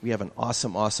We have an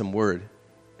awesome, awesome word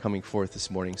coming forth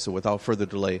this morning. So without further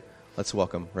delay, let's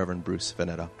welcome Reverend Bruce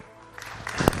Veneta.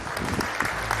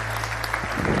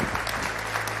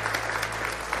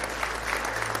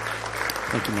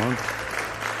 Thank you, Norm.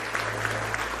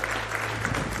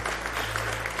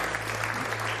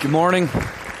 Good morning.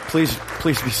 Please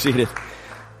be seated.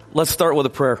 Let's start with a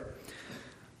prayer.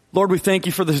 Lord, we thank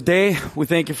you for this day. We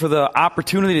thank you for the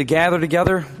opportunity to gather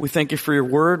together. We thank you for your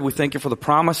word. We thank you for the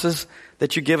promises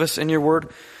that you give us in your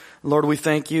word. Lord, we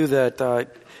thank you that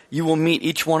you will meet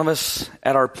each one of us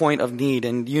at our point of need,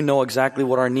 and you know exactly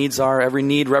what our needs are, every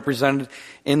need represented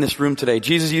in this room today.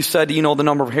 Jesus, you said you know the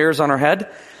number of hairs on our head,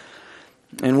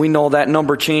 and we know that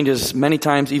number changes many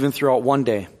times even throughout one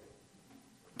day.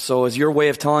 So is your way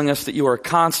of telling us that you are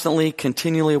constantly,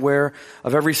 continually aware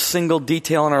of every single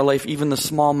detail in our life, even the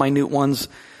small, minute ones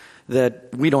that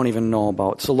we don't even know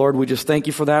about. So Lord, we just thank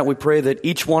you for that. We pray that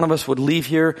each one of us would leave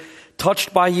here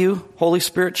touched by you, Holy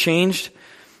Spirit, changed,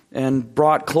 and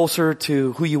brought closer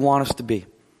to who you want us to be.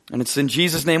 And it's in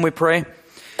Jesus' name we pray.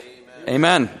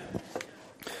 Amen.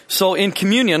 So in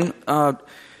communion,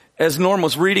 as Norm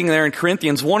was reading there in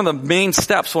Corinthians, one of the main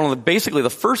steps, basically the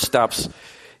first steps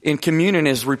in communion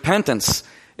is repentance.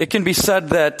 It can be said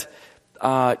that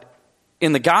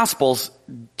in the Gospels,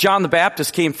 John the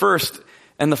Baptist came first,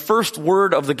 and the first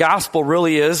word of the Gospel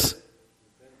really is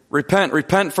repent.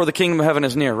 Repent, for the kingdom of heaven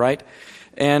is near, right?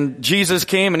 And Jesus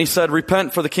came and he said,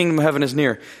 repent, for the kingdom of heaven is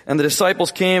near. And the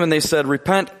disciples came and they said,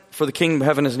 repent, for the kingdom of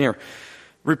heaven is near.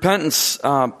 Repentance,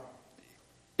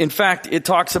 in fact, it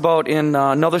talks about in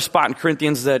another spot in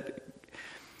Corinthians that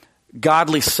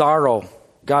godly sorrow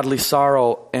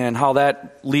and how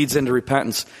that leads into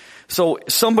repentance. So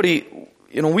somebody,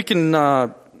 we do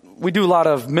a lot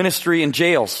of ministry in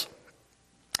jails,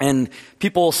 and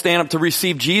people stand up to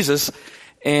receive Jesus,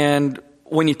 and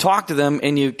when you talk to them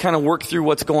and you kind of work through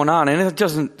what's going on, and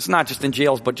it's not just in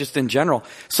jails, but just in general,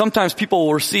 sometimes people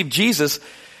will receive Jesus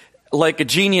like a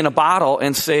genie in a bottle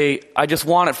and say, I just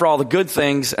want it for all the good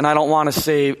things, and I don't want to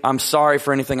say I'm sorry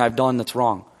for anything I've done that's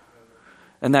wrong.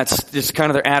 And that's just kind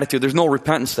of their attitude. There's no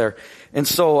repentance there. And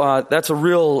so that's a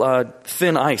real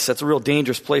thin ice. That's a real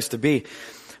dangerous place to be.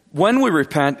 When we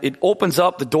repent, it opens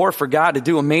up the door for God to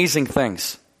do amazing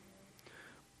things.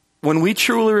 When we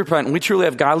truly repent and we truly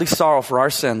have godly sorrow for our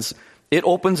sins, it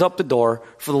opens up the door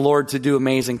for the Lord to do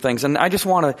amazing things. And I just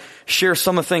want to share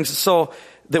some of the things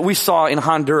that we saw in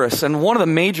Honduras. And one of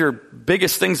the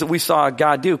biggest things that we saw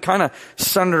God do kind of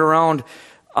centered around,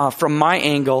 from my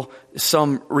angle,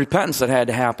 some repentance that had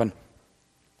to happen.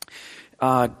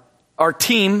 Our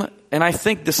team, and I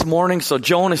think this morning, so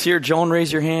Joan is here. Joan,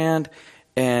 raise your hand.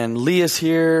 And Leah's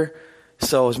here.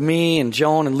 So it was me and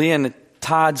Joan and Leah, and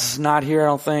Todd's not here, I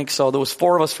don't think. So there was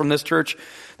 4 of us from this church.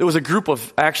 There was a group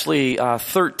of actually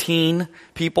 13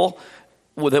 people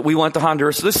that we went to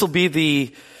Honduras. So this will be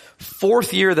the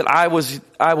 4th year that I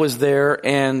was there,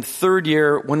 and 3rd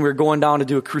year when we were going down to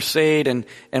do a crusade and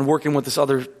working with this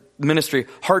other ministry,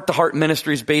 Heart to Heart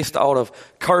Ministries, based out of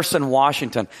Carson,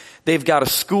 Washington. They've got a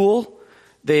school,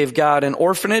 they've got an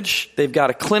orphanage, they've got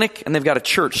a clinic, and they've got a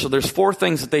church. So there's 4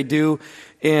 things that they do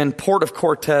in Port of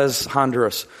Cortez,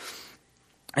 Honduras.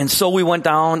 And so we went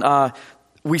down,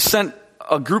 we sent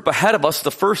a group ahead of us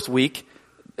the first week,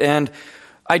 and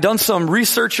I done some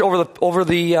research over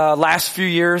the last few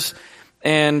years,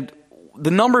 and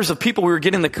the numbers of people we were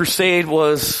getting in the crusade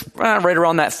was right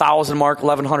around that 1,000 mark,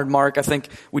 1,100 mark. I think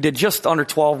we did just under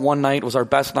 12 one night. It was our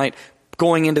best night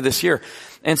going into this year.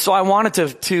 And so I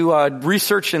wanted to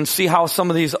research and see how some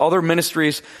of these other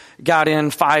ministries got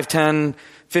in 5, 10,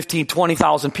 15,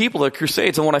 20,000 people at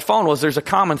crusades. And what I found was there's a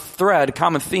common thread, a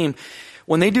common theme.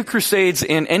 When they do crusades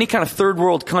in any kind of third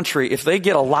world country, if they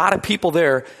get a lot of people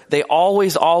there, they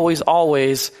always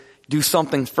do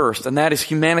something first. And that is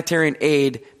humanitarian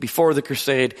aid before the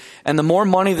crusade. And the more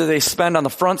money that they spend on the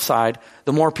front side,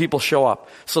 the more people show up.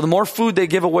 So the more food they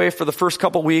give away for the first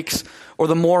couple weeks, or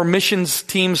the more missions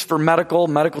teams for medical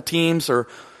teams, or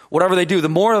whatever they do, the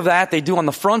more of that they do on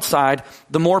the front side,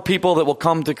 the more people that will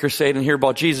come to crusade and hear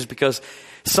about Jesus, because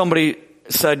somebody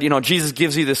said, Jesus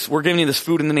gives you this, we're giving you this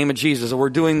food in the name of Jesus, or we're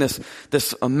doing this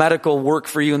medical work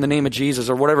for you in the name of Jesus,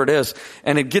 or whatever it is.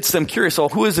 And it gets them curious. So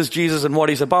who is this Jesus and what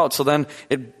he's about? So then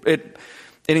it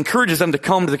encourages them to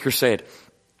come to the crusade.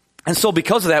 And so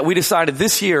because of that, we decided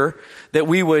this year that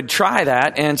we would try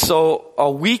that. And so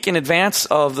a week in advance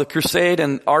of the crusade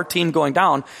and our team going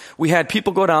down, we had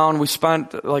people go down. We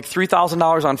spent like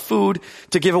 $3,000 on food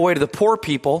to give away to the poor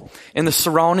people in the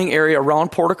surrounding area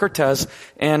around Puerto Cortez.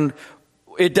 And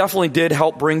it definitely did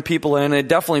help bring people in. It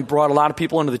definitely brought a lot of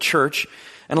people into the church,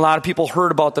 and a lot of people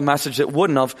heard about the message that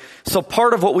wouldn't have. So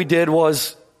part of what we did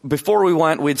was before we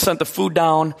went, we'd sent the food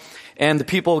down, and the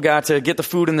people got to get the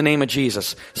food in the name of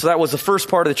Jesus. So that was the first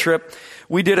part of the trip.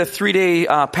 We did a 3-day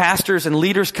pastors and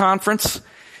leaders conference,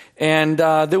 and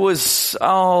there was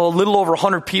a little over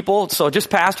 100 people, so just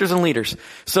pastors and leaders.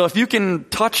 So if you can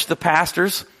touch the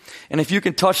pastors, and if you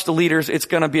can touch the leaders, it's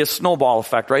going to be a snowball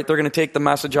effect, right? They're going to take the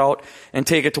message out and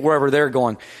take it to wherever they're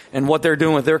going and what they're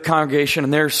doing with their congregation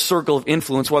and their circle of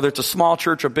influence, whether it's a small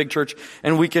church or big church.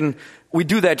 And we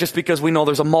do that just because we know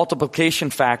there's a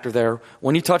multiplication factor there.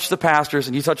 When you touch the pastors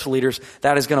and you touch the leaders,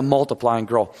 that is going to multiply and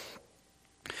grow.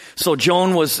 So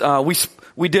Joan was,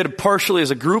 we did partially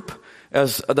as a group,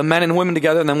 as the men and women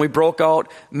together, and then we broke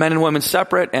out men and women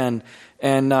separate, and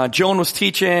Joan was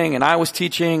teaching, and I was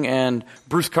teaching, and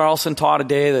Bruce Carlson taught a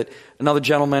day, that another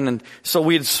gentleman, and so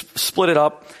we had split it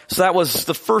up. So that was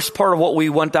the first part of what we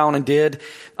went down and did.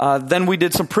 Then we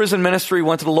did some prison ministry,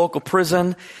 went to the local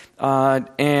prison,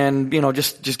 and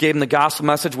just gave them the gospel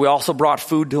message. We also brought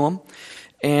food to them.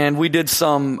 And we did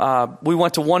we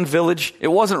went to one village. It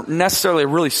wasn't necessarily a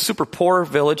really super poor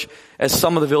village as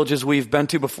some of the villages we've been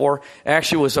to before. It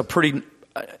actually was a pretty,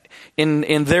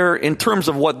 in terms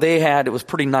of what they had, it was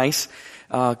pretty nice,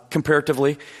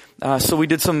 comparatively. So we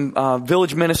did some,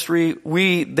 village ministry.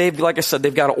 Like I said,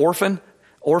 they've got an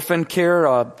orphan care,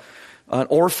 an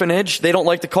orphanage. They don't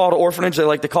like to call it an orphanage. They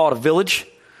like to call it a village,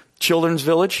 children's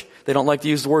village. They don't like to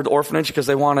use the word orphanage because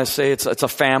they want to say it's a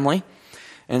family.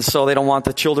 And so they don't want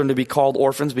the children to be called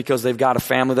orphans because they've got a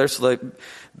family there. So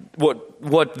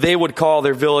what they would call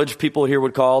their village, people here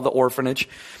would call the orphanage.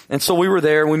 And so we were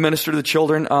there and we ministered to the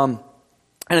children. And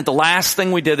at the last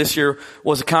thing we did this year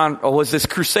was this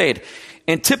crusade.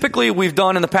 And typically we've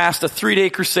done in the past a 3-day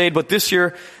crusade, but this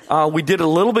year we did it a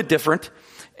little bit different.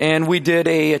 And we did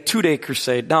a 2-day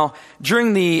crusade. Now,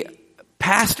 during the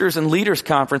Pastors and Leaders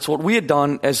Conference, what we had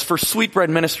done as for Sweetbread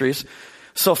Ministries,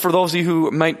 so for those of you who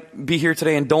might be here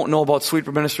today and don't know about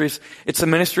Sweetbread Ministries, it's a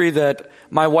ministry that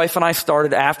my wife and I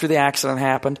started after the accident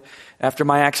happened. After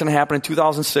my accident happened in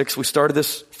 2006, we started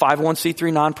this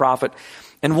 501c3 nonprofit.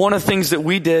 And one of the things that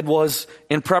we did was,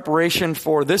 in preparation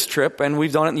for this trip, and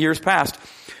we've done it in years past,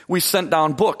 we sent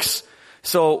down books.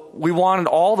 So we wanted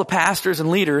all the pastors and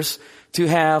leaders to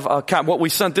have what we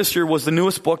sent this year was the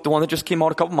newest book, the one that just came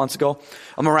out a couple months ago,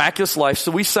 A Miraculous Life.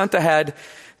 So we sent ahead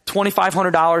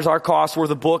 $2,500 our cost worth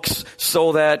of books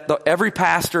so that every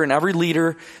pastor and every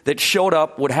leader that showed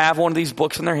up would have one of these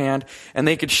books in their hand, and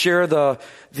they could share the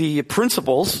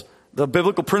principles, the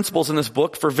biblical principles in this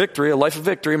book for victory, a life of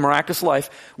victory, a miraculous life,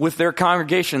 with their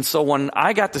congregation. So when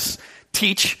I got to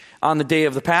teach on the day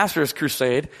of the Pastors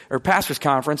Crusade, or Pastors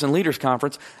Conference and Leaders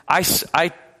Conference, I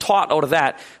taught out of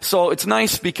that. So it's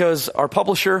nice because our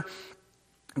publisher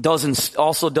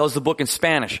also does the book in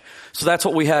Spanish. So that's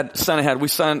what we had sent ahead. We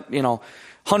sent,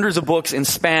 hundreds of books in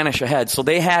Spanish ahead. So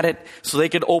they had it so they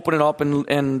could open it up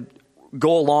and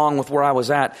go along with where I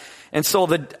was at. And so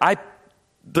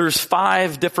there's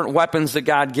 5 different weapons that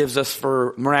God gives us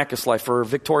for miraculous life, for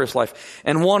victorious life.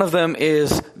 And one of them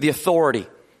is the authority.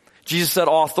 Jesus said,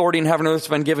 all authority in heaven and earth has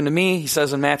been given to me, he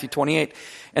says in Matthew 28.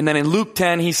 And then in Luke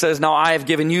 10, he says, now I have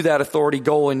given you that authority,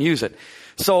 go and use it.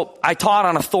 So I taught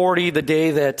on authority the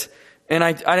day that, and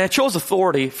I chose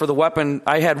authority for the weapon.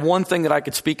 I had one thing that I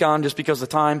could speak on just because of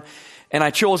the time, and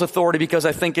I chose authority because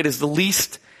I think it is the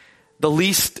least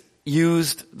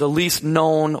used, the least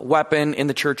known weapon in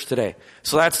the church today.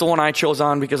 So that's the one I chose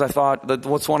on because I thought that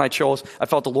what's one I chose, I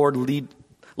felt the Lord lead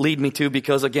me to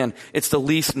because, again, it's the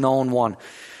least known one.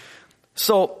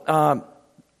 So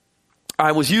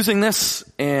I was using this,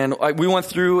 and we went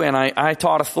through, and I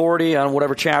taught authority on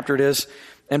whatever chapter it is.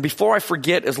 And before I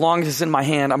forget, as long as it's in my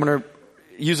hand, I'm going to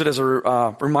use it as a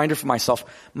reminder for myself.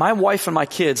 My wife and my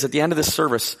kids at the end of this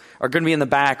service are going to be in the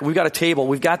back. We've got a table.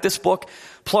 We've got this book,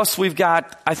 plus we've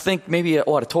got, I think, maybe a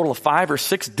total of 5 or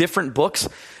 6 different books.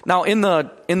 Now, in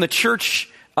the church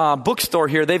bookstore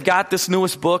here, they've got this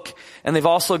newest book, and they've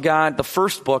also got the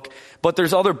first book, but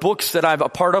there's other books that I'm a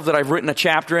part of that I've written a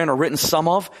chapter in or written some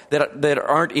of that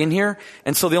aren't in here.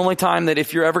 And so the only time that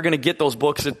if you're ever going to get those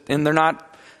books, and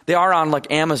they are on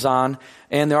like Amazon,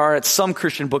 and they are at some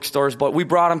Christian bookstores, but we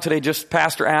brought them today. Just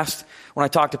Pastor asked, when I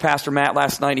talked to Pastor Matt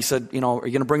last night, he said, are you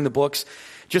going to bring the books?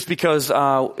 Just because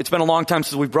it's been a long time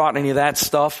since we've brought any of that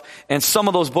stuff, and some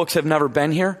of those books have never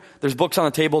been here. There's books on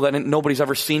the table that nobody's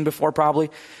ever seen before,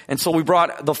 probably. And so we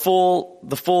brought the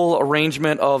full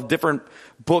arrangement of different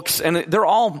books, and they're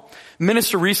all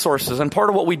minister resources. And part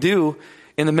of what we do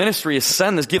in the ministry is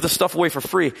give the stuff away for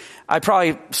free.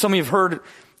 Some of you have heard,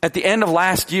 at the end of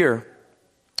last year,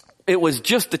 it was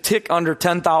just a tick under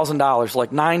 $10,000,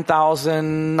 like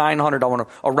 $9,900,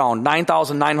 around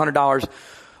 $9,900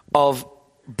 of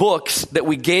books that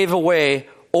we gave away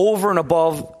over and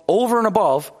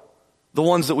above the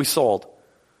ones that we sold.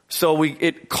 So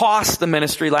it cost the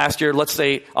ministry last year, let's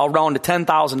say I'll round to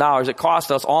 $10,000. It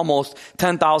cost us almost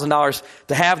 $10,000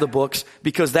 to have the books,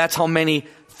 because that's how many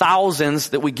thousands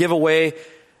that we give away.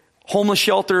 Homeless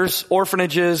shelters,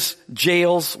 orphanages,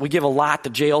 jails. We give a lot to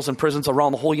jails and prisons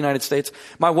around the whole United States.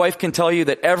 My wife can tell you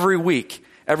that every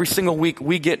single week,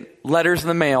 we get letters in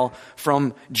the mail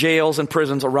from jails and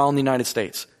prisons around the United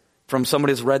States, from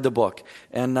somebody who's read the book.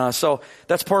 And so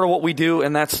that's part of what we do.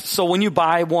 And so when you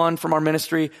buy one from our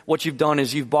ministry, what you've done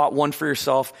is you've bought one for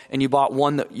yourself, and you bought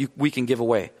one that we can give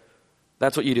away.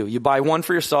 That's what you do. You buy one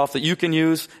for yourself that you can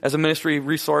use as a ministry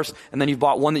resource, and then you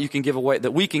bought one that you can give away,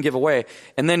 that we can give away.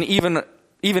 And then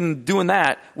even doing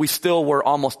that, we still were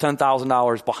almost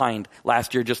 $10,000 behind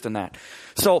last year just in that.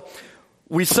 So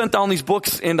we sent down these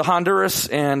books into Honduras,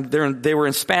 and they were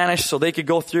in Spanish, so they could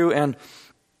go through, and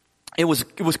it was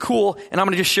cool. And I'm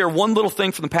going to just share one little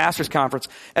thing from the pastors conference.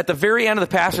 At the very end of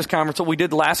the pastors conference, what we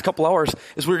did the last couple hours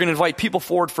is we were going to invite people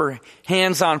forward for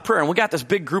hands-on prayer. And we got this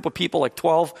big group of people, like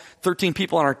 12, 13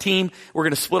 people on our team. We're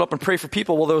going to split up and pray for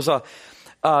people. Well, there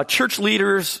was church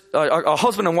leaders, a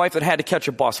husband and wife that had to catch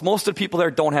a bus. Most of the people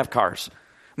there don't have cars.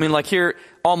 I mean, like here,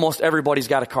 almost everybody's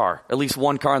got a car, at least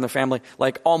one car in their family.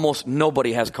 Like almost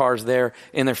nobody has cars there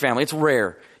in their family. It's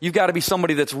rare. You've got to be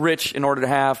somebody that's rich in order to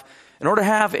have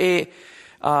a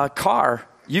car.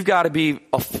 You've got to be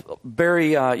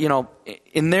very,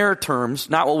 in their terms,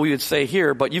 not what we would say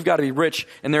here, but you've got to be rich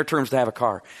in their terms to have a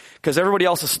car, because everybody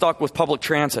else is stuck with public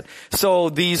transit. So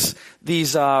these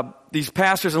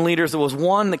pastors and leaders, there was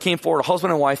one that came forward, a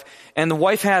husband and wife, and the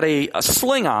wife had a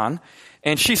sling on.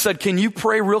 And she said, can you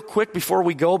pray real quick before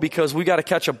we go? Because we got to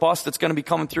catch a bus that's going to be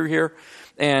coming through here,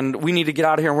 and we need to get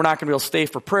out of here, and we're not going to be able to stay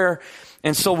for prayer.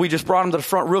 And so we just brought them to the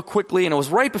front real quickly, and it was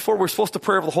right before we were supposed to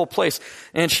pray over the whole place.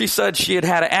 And she said she had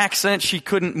an accident. She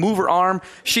couldn't move her arm.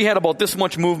 She had about this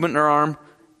much movement in her arm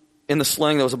in the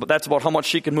sling. That's about how much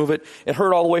she could move it. It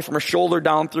hurt all the way from her shoulder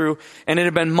down through, and it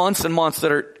had been months and months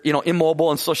that are, immobile.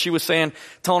 And so she was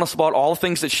telling us about all the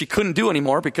things that she couldn't do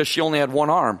anymore because she only had one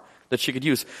arm that she could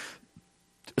use.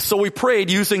 So we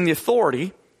prayed using the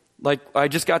authority, like I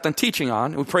just got done teaching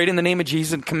on. We prayed in the name of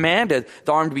Jesus and commanded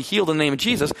the arm to be healed in the name of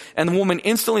Jesus. And the woman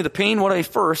instantly, the pain went away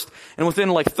first, and within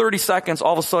like 30 seconds,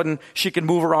 all of a sudden, she could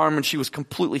move her arm, and she was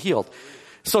completely healed.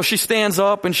 So she stands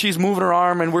up, and she's moving her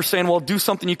arm, and we're saying, well, do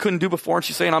something you couldn't do before. And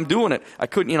she's saying, I'm doing it. I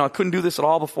couldn't do this at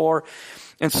all before.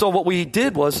 And so what we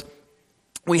did was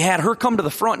we had her come to the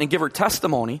front and give her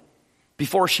testimony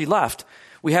before she left.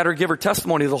 We had her give her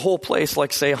testimony to the whole place,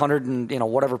 like say 100 and,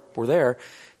 whatever were there,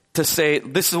 to say,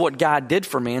 this is what God did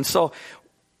for me. And so,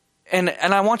 and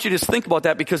I want you to just think about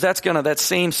that, because that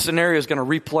same scenario is going to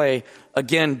replay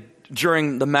again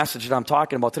during the message that I'm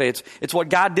talking about today. It's what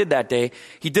God did that day.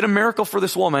 He did a miracle for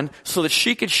this woman so that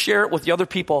she could share it with the other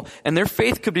people, and their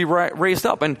faith could be raised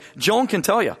up. And Joan can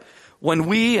tell you, when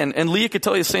we, and Leah could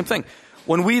tell you the same thing,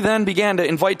 when we then began to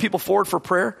invite people forward for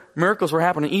prayer, miracles were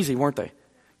happening easy, weren't they?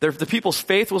 The people's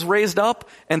faith was raised up,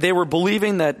 and they were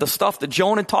believing that the stuff that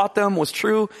Joan had taught them was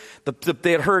true.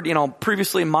 They had heard,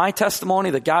 previously my testimony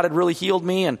that God had really healed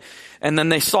me, and then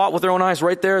they saw it with their own eyes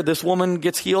right there. This woman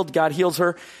gets healed, God heals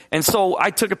her. And so I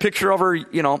took a picture of her,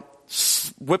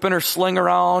 whipping her sling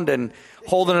around and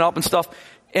holding it up and stuff.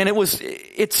 And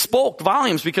it spoke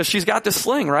volumes, because she's got this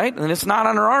sling, right? And it's not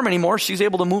on her arm anymore. She's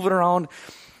able to move it around.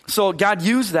 So God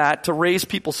used that to raise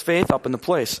people's faith up in the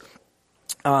place.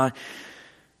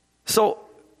 So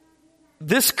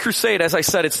this crusade, as I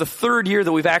said, it's the third year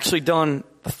that we've actually done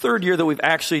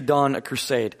a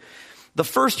crusade. The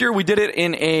first year we did it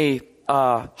in a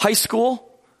high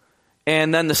school,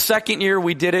 and then the second year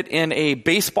we did it in a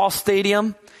baseball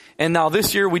stadium, and now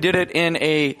this year we did it in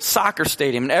a soccer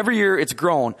stadium. And every year it's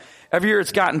grown. Every year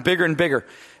it's gotten bigger and bigger.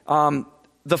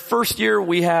 The first year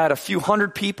we had a few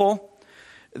hundred people.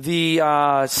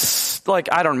 I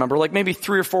don't remember, like maybe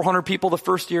 300 or 400 people the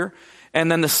first year. And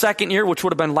then the second year, which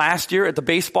would have been last year at the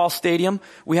baseball stadium,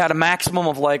 we had a maximum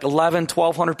of like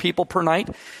 1,200 people per night.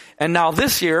 And now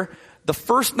this year, the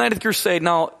first night of the crusade,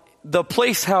 now the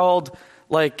place held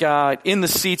like in the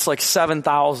seats like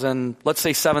 7,000, let's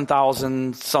say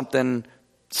 7,000 something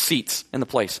seats in the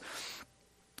place.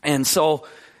 And so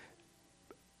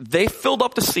they filled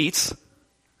up the seats.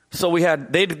 So we're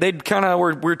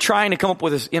trying to come up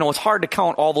with this, it's hard to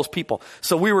count all those people.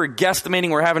 So we were guesstimating,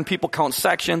 we're having people count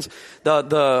sections.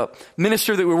 The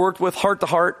minister that we worked with, Heart to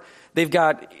Heart, they've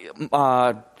got,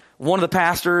 one of the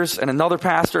pastors and another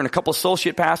pastor and a couple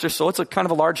associate pastors. So it's a kind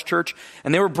of a large church,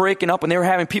 and they were breaking up and they were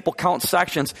having people count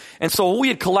sections. And so what we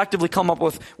had collectively come up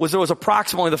with was there was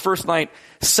approximately the first night,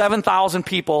 7,000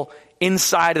 people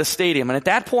inside of the stadium. And at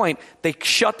that point, they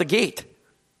shut the gate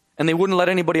and they wouldn't let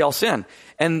anybody else in.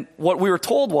 And what we were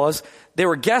told was they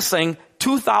were guessing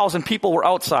 2,000 people were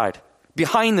outside.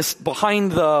 Behind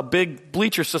the big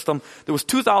bleacher system, there was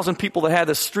 2,000 people that had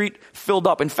the street filled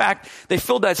up. In fact, they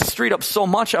filled that street up so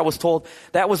much, I was told,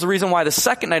 that was the reason why the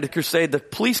second night of the crusade, the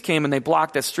police came and they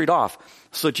blocked that street off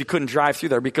so that you couldn't drive through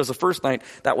there, because the first night,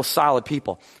 that was solid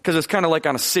people. Because it's kind of like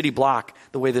on a city block,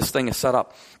 the way this thing is set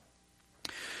up.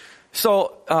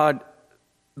 So,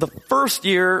 the first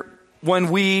year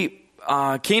when we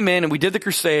came in and we did the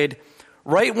crusade,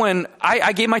 right when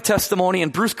I gave my testimony,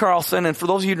 and Bruce Carlson, and for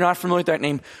those of you who are not familiar with that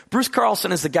name, Bruce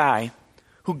Carlson is the guy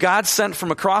who God sent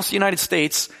from across the United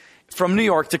States, from New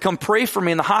York, to come pray for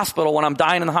me in the hospital when I'm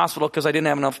dying in the hospital because I didn't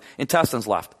have enough intestines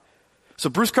left. So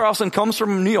Bruce Carlson comes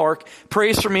from New York,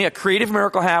 prays for me, a creative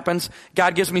miracle happens,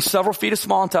 God gives me several feet of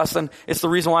small intestine. It's the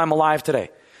reason why I'm alive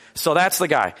today. So that's the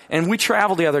guy. And we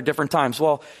traveled together at different times.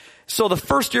 Well, so the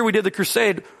first year we did the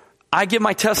crusade, I give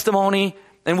my testimony,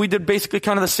 and we did basically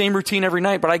kind of the same routine every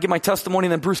night, but I give my testimony,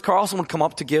 and then Bruce Carlson would come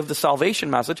up to give the salvation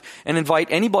message and invite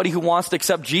anybody who wants to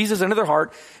accept Jesus into their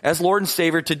heart as Lord and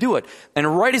Savior to do it.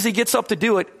 And right as he gets up to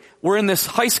do it, we're in this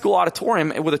high school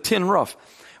auditorium with a tin roof.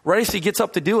 Right as he gets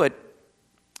up to do it,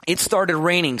 it started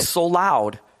raining so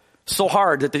loud, so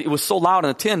hard, that it was so loud in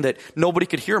the tin that nobody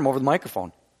could hear him over the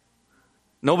microphone.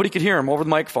 Nobody could hear him over the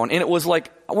microphone. And it was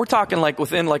like, we're talking like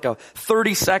within like a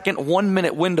 30-second,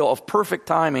 1-minute window of perfect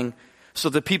timing, so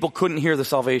that people couldn't hear the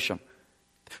salvation.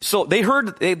 So they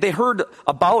heard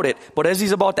about it, but as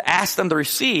he's about to ask them to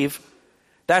receive,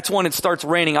 that's when it starts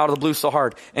raining out of the blue so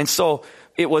hard. And so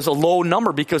it was a low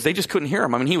number because they just couldn't hear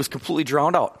him. I mean, he was completely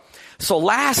drowned out. So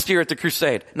last year at the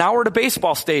crusade, now we're at a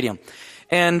baseball stadium,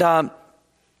 and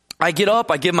I get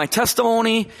up, I give my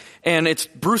testimony, and it's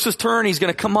Bruce's turn. He's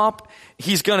going to come up.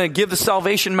 He's going to give the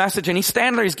salvation message, and he's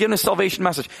standing there. He's giving a salvation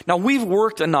message. Now, we've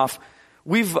worked enough.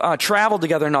 We've traveled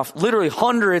together enough, literally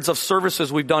hundreds of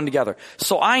services we've done together.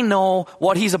 So I know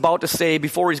what he's about to say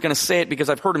before he's going to say it, because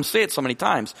I've heard him say it so many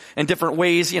times in different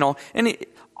ways, and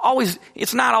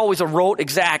it's not always a rote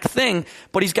exact thing,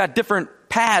 but he's got different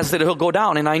paths that he'll go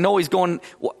down. And I know he's going,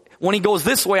 when he goes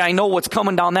this way, I know what's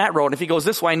coming down that road. And if he goes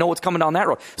this way, I know what's coming down that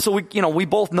road. So we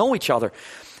both know each other.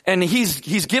 And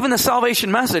he's given the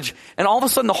salvation message, and all of a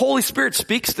sudden the Holy Spirit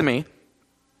speaks to me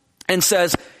and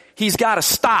says, he's got to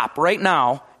stop right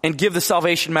now and give the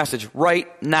salvation message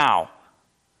right now.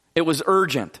 It was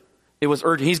urgent.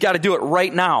 He's got to do it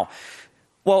right now.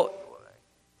 Well,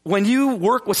 when you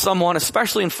work with someone,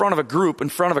 especially in front of a group, in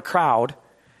front of a crowd,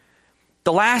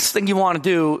 the last thing you want to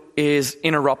do is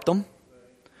interrupt them.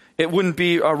 It wouldn't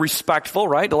be respectful,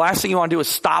 right? The last thing you want to do is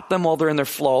stop them while they're in their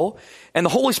flow. And the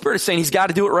Holy Spirit is saying he's got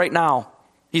to do it right now.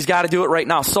 He's got to do it right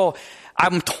now. So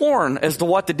I'm torn as to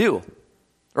what to do.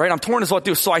 Right? I'm torn as to what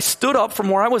to do. So I stood up from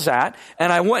where I was at,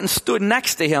 and I went and stood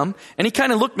next to him, and he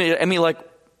kind of looked at me like,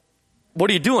 what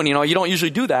are you doing? You don't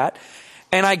usually do that.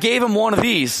 And I gave him one of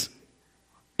these,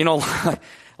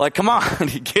 like, come on,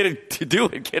 get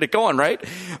it going, right?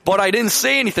 But I didn't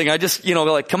say anything. I just,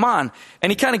 like, come on. And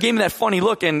he kind of gave me that funny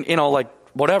look, and, like,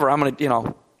 whatever, I'm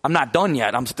not done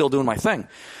yet. I'm still doing my thing.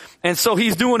 And so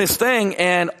he's doing his thing,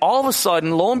 and all of a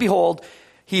sudden, lo and behold,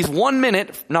 he's 1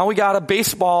 minute. Now we got a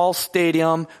baseball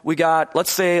stadium. We got,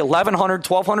 let's say, 1,100,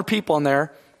 1,200 people in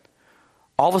there.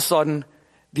 All of a sudden,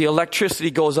 the electricity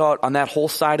goes out on that whole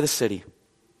side of the city.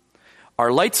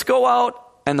 Our lights go out,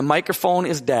 and the microphone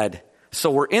is dead. So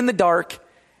we're in the dark,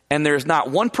 and there's not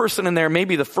one person in there,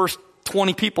 maybe the first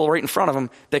 20 people right in front of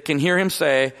him, that can hear him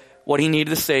say what he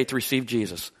needed to say to receive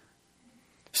Jesus.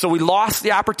 So we lost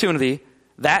the opportunity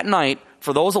that night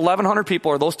for those 1,100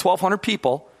 people or those 1,200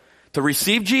 people to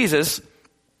receive Jesus.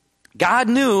 God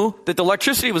knew that the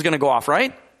electricity was going to go off,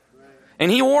 right? And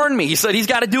he warned me. He said, he's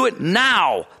got to do it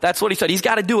now. That's what he said. He's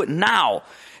got to do it now.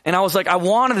 And I was like, I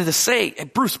wanted to say, hey,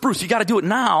 Bruce, you got to do it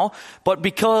now. But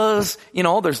because,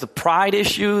 there's the pride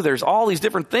issue, there's all these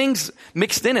different things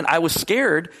mixed in it, I was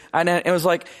scared. And it was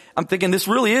like, I'm thinking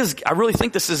I really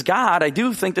think this is God. I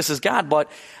do think this is God, but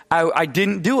I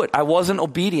didn't do it. I wasn't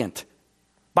obedient.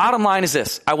 Bottom line is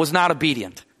this: I was not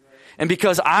obedient. And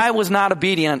because I was not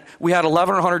obedient, we had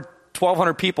 1,100,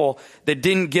 1,200 people that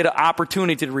didn't get an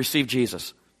opportunity to receive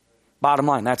Jesus. Bottom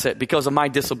line, that's it, because of my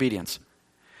disobedience.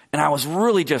 And I was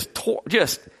really just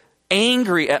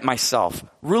angry at myself,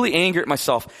 really angry at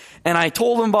myself. And I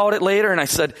told him about it later, and I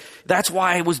said, that's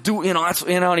why I was doing,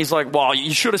 and he's like, well,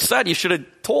 you should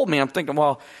have told me. I'm thinking,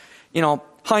 well,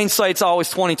 hindsight's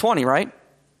always 20/20, right?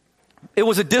 It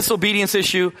was a disobedience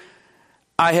issue.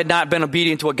 I had not been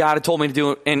obedient to what God had told me to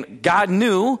do, and God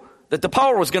knew that the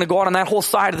power was going to go out on that whole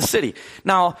side of the city.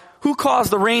 Now, who caused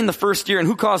the rain the first year and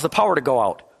who caused the power to go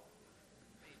out?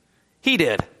 He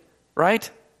did, right?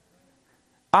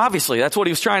 Obviously, that's what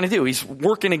he was trying to do. He's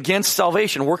working against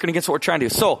salvation, working against what we're trying to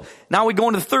do. So, now we go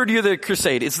into the third year of the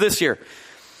crusade. It's this year.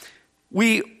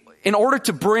 In order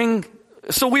to bring,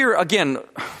 so we were, again,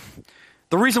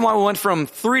 the reason why we went from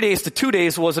 3 days to 2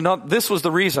 days was this was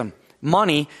the reason.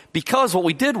 Money, because what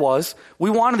we did was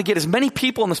we wanted to get as many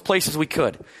people in this place as we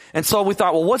could. And so we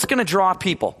thought, well, what's going to draw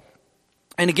people?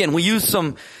 And again, we used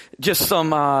some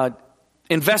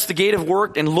investigative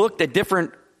work and looked at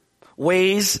different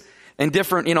ways and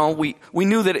different, we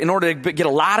knew that in order to get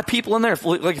a lot of people in there, if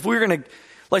we were going to,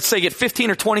 let's say, get 15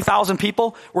 or 20,000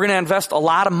 people, we're going to invest a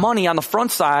lot of money on the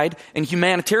front side in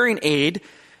humanitarian aid,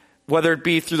 whether it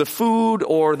be through the food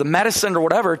or the medicine or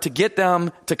whatever, to get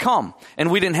them to come.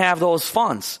 And we didn't have those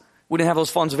funds. We didn't have those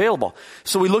funds available.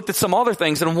 So we looked at some other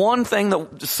things. And one thing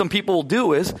that some people will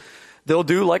do is they'll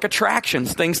do like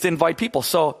attractions, things to invite people.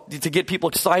 So to get people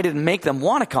excited and make them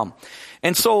want to come.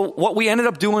 And so what we ended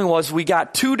up doing was we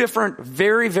got two different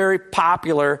very, very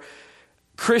popular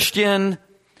Christian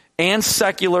and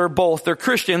secular, both. They're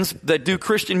Christians that do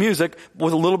Christian music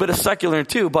with a little bit of secular in it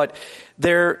too, but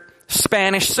they're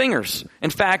Spanish singers. In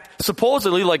fact,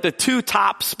 supposedly, like the two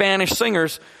top Spanish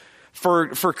singers for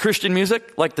Christian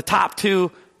music, like the top two,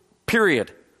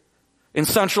 period. In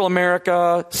Central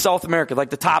America, South America, like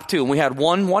the top two. And we had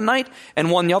one night and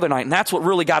one the other night. And that's what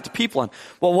really got the people in.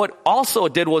 Well, what also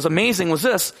it did was amazing was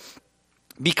this.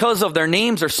 Because of their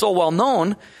names are so well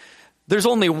known, there's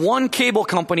only one cable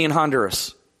company in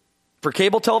Honduras. For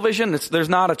cable television, there's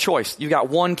not a choice. You've got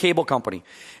one cable company.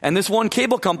 And this one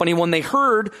cable company, when they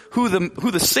heard who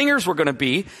the singers were going to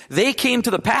be, they came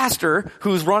to the pastor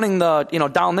who's running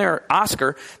down there,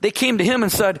 Oscar. They came to him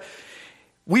and said,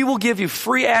 we will give you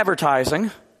free advertising,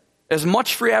 as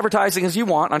much free advertising as you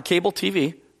want on cable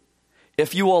TV,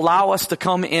 if you will allow us to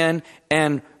come in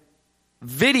and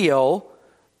video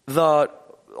the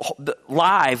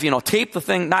live, tape the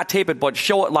thing, not tape it, but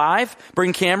show it live,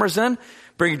 bring cameras in,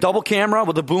 bring a double camera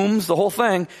with the booms, the whole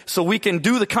thing, so we can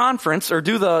do the conference or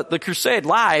do the crusade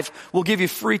live. We'll give you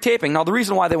free taping. Now, the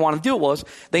reason why they wanted to do it was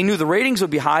they knew the ratings would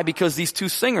be high because these two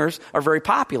singers are very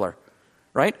popular,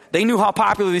 right? They knew how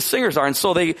popular these singers are, and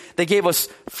so they gave us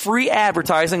free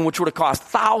advertising, which would have cost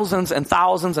thousands and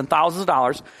thousands and thousands of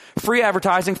dollars, free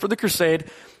advertising for the crusade,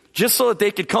 just so that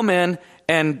they could come in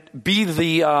and be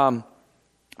the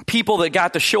people that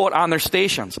got to show it on their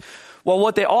stations. Well,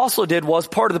 what they also did was,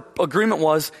 part of the agreement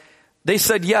was, they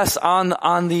said yes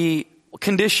on the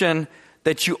condition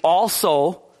that you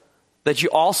also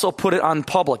put it on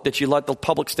public, that you let the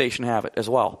public station have it as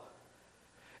well.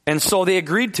 And so they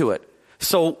agreed to it.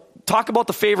 So talk about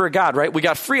the favor of God, right? We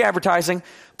got free advertising,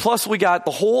 plus we got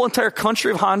the whole entire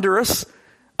country of Honduras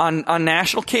on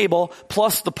national cable,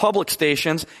 plus the public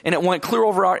stations, and it went clear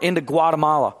over into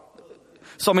Guatemala.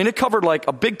 So, it covered like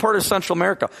a big part of Central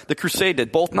America. The crusade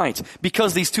did, both nights,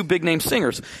 because these two big name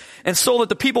singers. And so that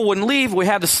the people wouldn't leave, we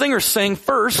had the singers sing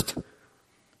first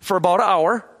for about an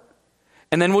hour,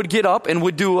 and then would get up and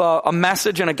would do a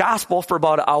message and a gospel for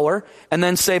about an hour, and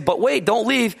then say, but wait, don't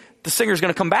leave. The singer's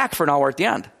going to come back for an hour at the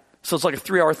end. So it's like a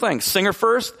 3-hour thing. Singer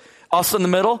first, us in the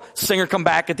middle, singer come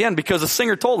back at the end. Because the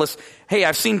singer told us, hey,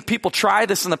 I've seen people try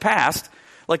this in the past.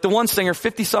 Like the one singer,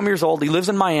 50-some years old, he lives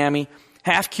in Miami,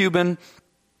 half Cuban,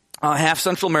 half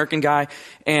Central American guy,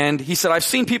 and he said, I've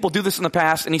seen people do this in the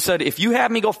past, and he said, if you have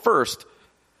me go first,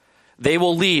 they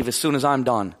will leave as soon as I'm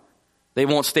done. They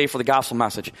won't stay for the gospel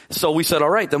message. So we said, all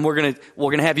right, then we're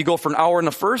gonna have you go for an hour in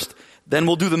the first, then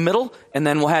we'll do the middle, and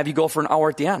then we'll have you go for an hour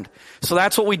at the end. So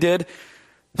that's what we did.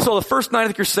 So the first night of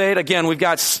the crusade, again, we've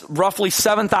got roughly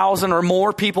 7,000 or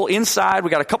more people inside. We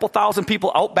got a couple thousand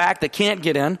people out back that can't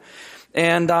get in,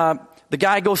 and the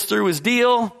guy goes through his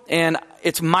deal, and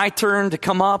it's my turn to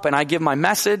come up, and I give my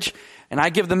message, and I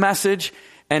give the message,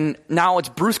 and now it's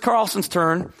Bruce Carlson's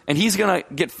turn, and he's going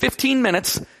to get 15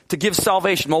 minutes to give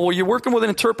salvation. Well, when you're working with an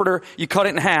interpreter, you cut it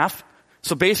in half.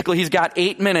 So basically, he's got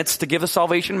 8 minutes to give a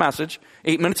salvation message,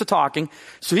 8 minutes of talking.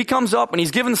 So he comes up, and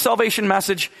he's giving the salvation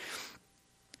message,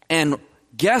 and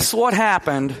guess what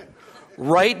happened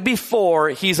right before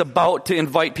he's about to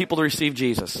invite people to receive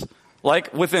Jesus?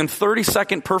 Like within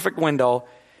 30-second perfect window,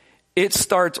 it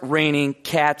starts raining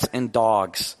cats and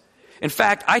dogs. In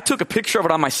fact, I took a picture of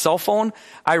it on my cell phone.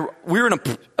 We were in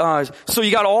so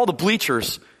you got all the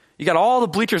bleachers. You got all the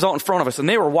bleachers out in front of us, and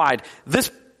they were wide.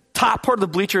 This top part of the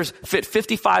bleachers fit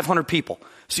 5,500 people.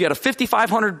 So you had a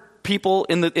 5,500 people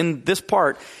in this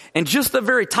part. And just the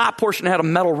very top portion had a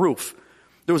metal roof.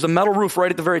 There was a metal roof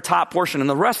right at the very top portion, and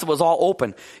the rest of it was all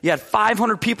open. You had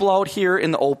 500 people out here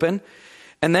in the open.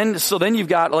 And then you've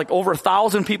got like over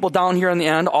 1,000 people down here in the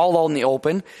end, all out in the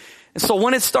open. And so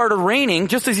when it started raining,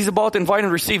 just as he's about to invite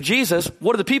and receive Jesus,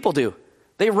 what do the people do?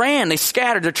 They ran, they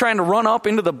scattered, they're trying to run up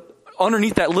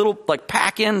underneath that little, like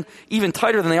pack in even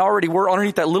tighter than they already were,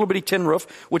 underneath that little bitty tin roof,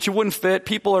 which you wouldn't fit.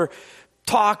 People are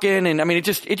talking, and I mean,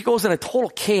 it goes into total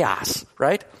chaos,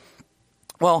 right?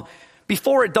 Well,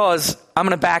 before it does, I'm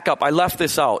going to back up. I left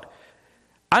this out.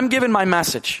 I'm giving my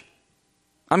message.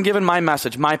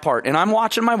 My part. And I'm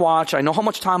watching my watch. I know how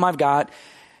much time I've got.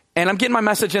 And I'm getting my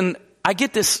message, and I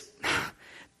get this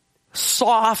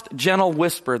soft, gentle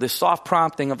whisper, this soft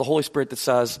prompting of the Holy Spirit that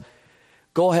says,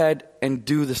 go ahead and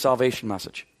do the salvation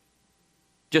message.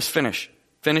 Just finish.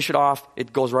 Finish it off.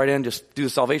 It goes right in. Just do the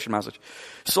salvation message.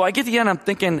 So I get to the end, I'm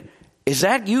thinking, is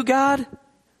that you, God?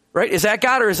 Right? Is that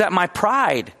God, or is that my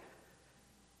pride?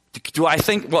 Do I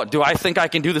think I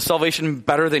can do the salvation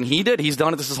better than he did? He's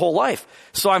done it his whole life.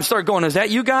 So I'm starting going, is that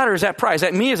you, God, or is that pride? Is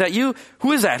that me? Is that you?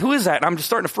 Who is that? And I'm just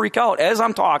starting to freak out. As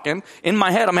I'm talking, in my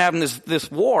head, I'm having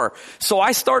this war. So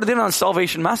I started in on the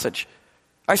salvation message.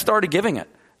 I started giving it.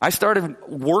 I started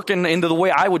working into the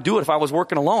way I would do it if I was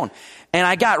working alone. And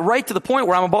I got right to the point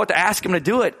where I'm about to ask him to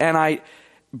do it. And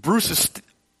Bruce is,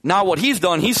 now what he's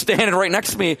done, he's standing right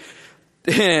next to me.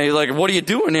 Like, what are you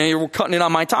doing here? You're cutting in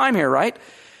on my time here, right?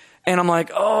 And I'm like,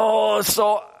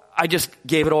 so I just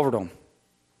gave it over to him.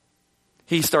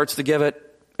 He starts to give it.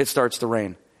 It starts to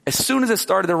rain. As soon as it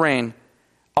started to rain,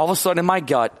 all of a sudden in my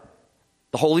gut,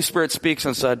 the Holy Spirit speaks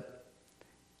and said,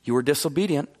 you were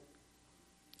disobedient.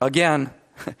 Again,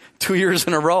 2 years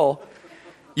in a row.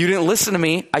 You didn't listen to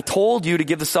me. I told you to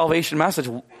give the salvation message.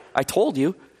 I told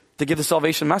you to give the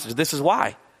salvation message. This is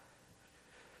why.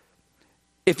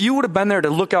 If you would have been there to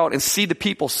look out and see the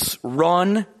people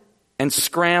run and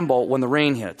scramble when the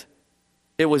rain hit,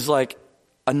 it was like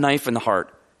a knife in the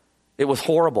heart. It was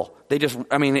horrible.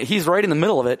 He's right in the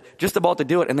middle of it, just about to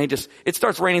do it, and it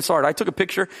starts raining so hard. I took a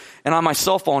picture, and on my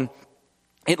cell phone,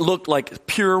 it looked like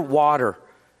pure water.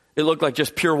 It looked like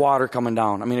just pure water coming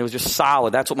down. I mean, it was just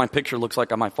solid. That's what my picture looks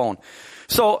like on my phone.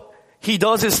 So he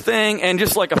does his thing, and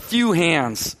just like a few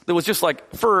hands, it was just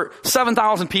like, for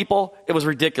 7,000 people, it was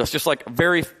ridiculous. Just like a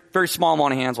very, very small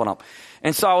amount of hands went up.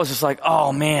 And so I was just like,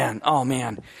 oh man.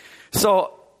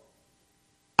 So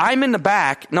I'm in the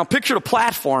back. Now picture the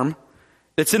platform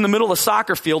that's in the middle of the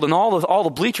soccer field and all the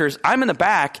bleachers. I'm in the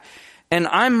back, and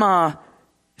I'm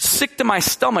sick to my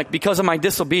stomach because of my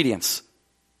disobedience.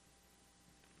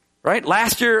 Right?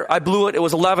 Last year I blew it. It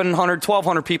was 1,100,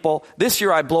 1,200 people. This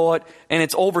year I blow it, and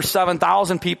it's over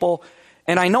 7,000 people.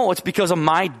 And I know it's because of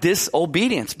my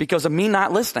disobedience, because of me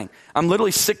not listening. I'm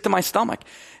literally sick to my stomach.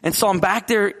 And so I'm back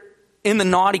there in the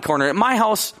naughty corner. At my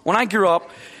house, when I grew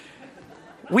up,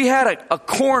 we had a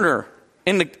corner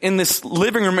in this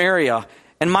living room area.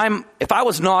 And if I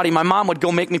was naughty, my mom would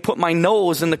go make me put my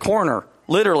nose in the corner,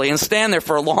 literally, and stand there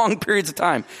for long periods of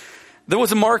time. There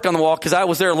was a mark on the wall because I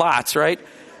was there lots, right?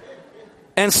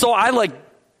 And so I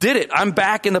did it. I'm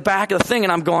back in the back of the thing,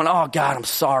 and I'm going, oh God, I'm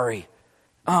sorry.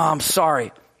 Oh, I'm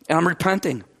sorry. And I'm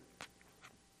repenting.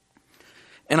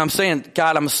 And I'm saying,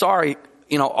 God, I'm sorry.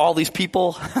 All these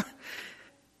people,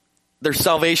 their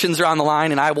salvations are on the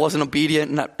line, and I wasn't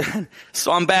obedient.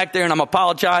 So I'm back there, and I'm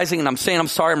apologizing, and I'm saying I'm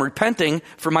sorry. I'm repenting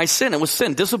for my sin. It was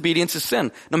sin. Disobedience is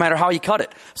sin, no matter how you cut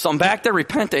it. So I'm back there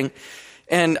repenting.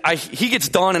 And he gets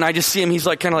done, and I just see him. He's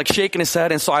kind of shaking his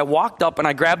head. And so I walked up, and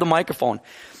I grabbed the microphone.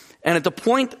 And at the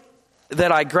point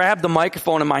that I grabbed the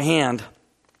microphone in my hand,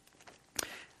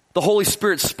 the Holy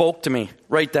Spirit spoke to me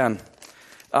right then.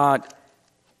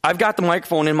 I've got the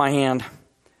microphone in my hand.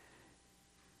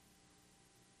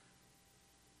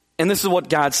 And this is what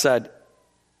God said.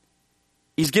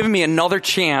 He's given me another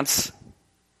chance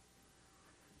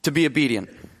to be obedient.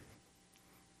 And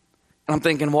I'm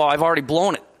thinking, well, I've already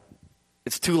blown it.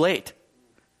 It's too late.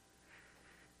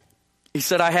 He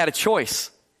said, I had a choice.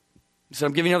 He said,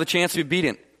 I'm giving you another chance to be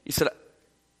obedient. He said,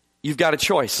 you've got a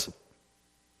choice.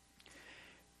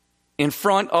 In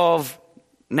front of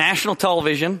national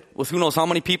television, with who knows how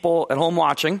many people at home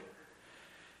watching,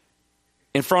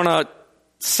 in front of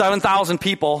 7,000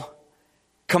 people,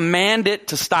 command it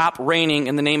to stop raining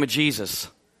in the name of Jesus.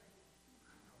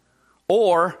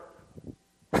 Or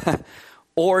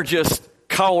just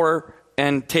cower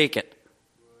and take it.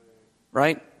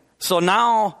 Right? So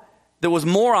now there was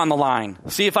more on the line.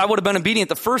 See, if I would have been obedient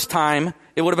the first time,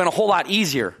 it would have been a whole lot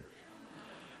easier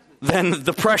than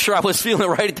the pressure I was feeling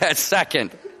right at that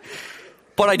second.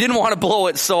 But I didn't want to blow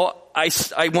it, so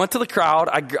I went to the crowd.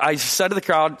 I said to the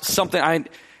crowd something, and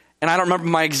I don't remember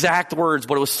my exact words,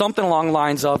 but it was something along the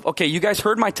lines of, okay, you guys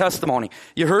heard my testimony.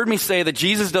 You heard me say that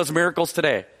Jesus does miracles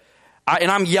today.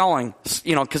 And I'm yelling,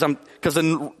 because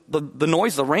the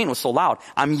noise, the rain was so loud.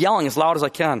 I'm yelling as loud as I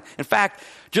can. In fact,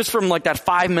 just from like that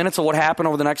 5 minutes of what happened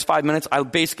over the next 5 minutes, I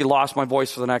basically lost my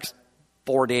voice for the next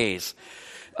 4 days.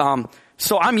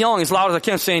 So I'm yelling as loud as I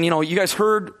can, saying, you guys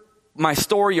heard my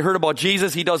story. You heard about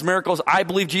Jesus. He does miracles. I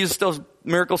believe Jesus does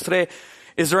miracles today.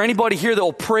 Is there anybody here that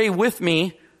will pray with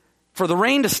me for the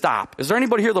rain to stop? Is there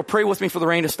anybody here that will pray with me for the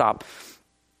rain to stop?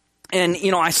 And,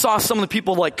 I saw some of the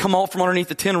people like come out from underneath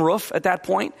the tin roof at that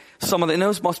point. Some of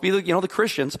those must be the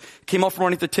Christians came out from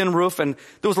underneath the tin roof, and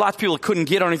there was lots of people that couldn't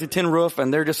get underneath the tin roof,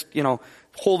 and they're just,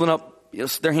 holding up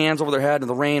their hands over their head in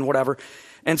the rain, whatever.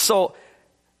 And so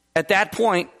at that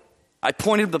point, I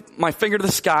pointed my finger to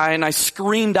the sky and I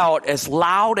screamed out as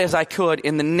loud as I could,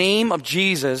 in the name of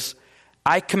Jesus,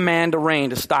 I command the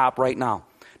rain to stop right now.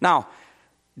 Now,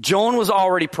 Joan was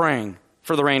already praying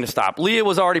for the rain to stop. Leah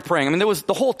was already praying. I mean,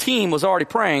 the whole team was already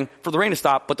praying for the rain to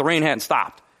stop, but the rain hadn't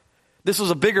stopped. This was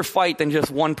a bigger fight than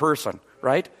just one person,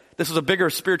 right? This was a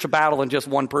bigger spiritual battle than just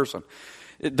one person.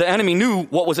 The enemy knew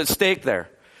what was at stake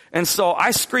there. And so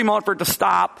I screamed out for it to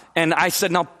stop, and I said,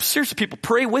 now, seriously, people,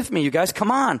 pray with me, you guys, come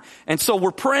on. And so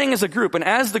we're praying as a group, and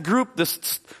as the group,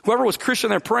 whoever was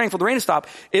Christian there praying for the rain to stop,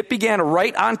 it began to,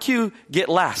 right on cue, get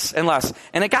less and less.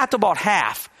 And it got to about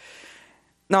half.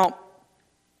 Now,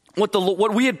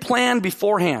 what we had planned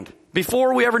beforehand,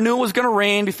 before we ever knew it was going to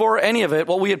rain, before any of it,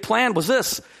 what we had planned was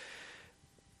this.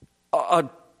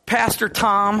 Pastor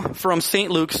Tom from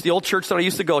St. Luke's, the old church that I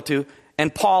used to go to,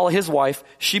 and Paula, his wife,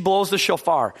 she blows the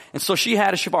shofar. And so she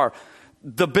had a shofar,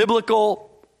 the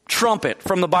biblical trumpet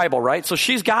from the Bible, right? So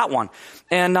she's got one.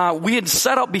 And we had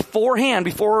set up beforehand,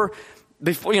 before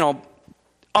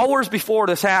hours before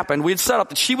this happened, we had set up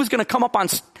that she was going to come up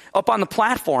on the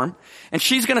platform, and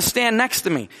she's going to stand next to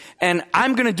me. And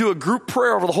I'm going to do a group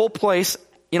prayer over the whole place,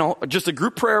 just a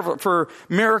group prayer for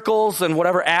miracles and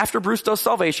whatever. After Bruce does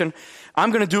salvation, I'm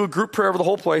going to do a group prayer over the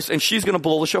whole place, and she's going to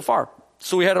blow the shofar.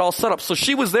 So we had it all set up. So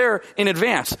she was there in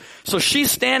advance. So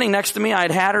she's standing next to me.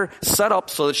 I had her set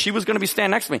up so that she was going to be standing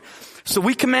next to me. So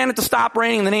we commanded to stop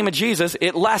raining in the name of Jesus.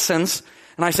 It lessens.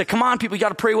 And I said, come on, people, you got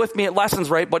to pray with me. It lessens,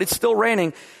 right? But it's still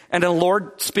raining. And then the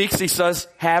Lord speaks. He says,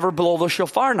 have her blow the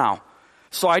shofar now.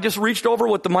 So I just reached over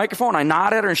with the microphone. I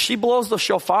nodded at her, and she blows the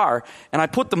shofar. And I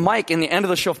put the mic in the end of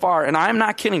the shofar. And I'm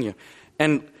not kidding you.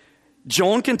 And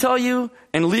Joan can tell you,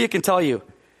 and Leah can tell you,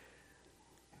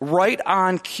 right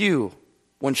on cue,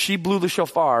 when she blew the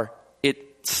shofar,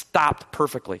 it stopped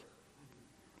perfectly.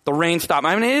 The rain stopped.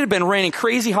 I mean, it had been raining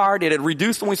crazy hard. It had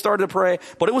reduced when we started to pray,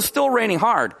 but it was still raining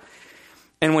hard.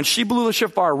 And when she blew the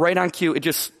shofar right on cue, it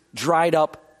just dried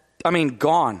up. I mean,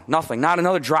 gone. Nothing. Not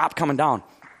another drop coming down.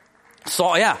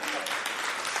 So, yeah.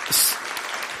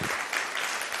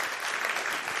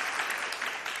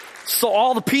 So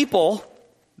all the people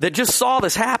that just saw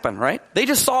this happen, right? They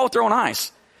just saw it with their own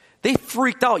eyes. They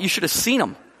freaked out. You should have seen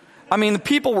them. I mean, the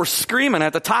people were screaming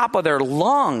at the top of their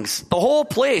lungs. The whole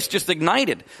place just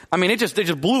ignited. I mean, they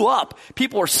just blew up.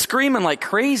 People were screaming like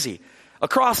crazy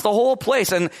across the whole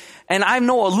place. And I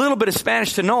know a little bit of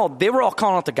Spanish to know they were all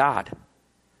calling out to God.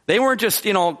 They weren't just,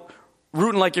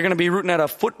 rooting like you're going to be rooting at a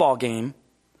football game.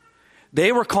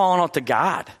 They were calling out to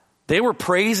God. They were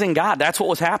praising God. That's what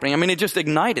was happening. I mean, it just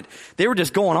ignited. They were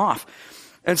just going off.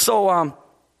 And so,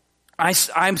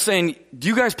 I'm saying, do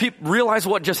you guys realize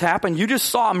what just happened? You just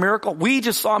saw a miracle. We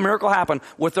just saw a miracle happen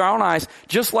with our own eyes,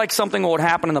 just like something would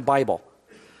happen in the Bible.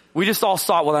 We just all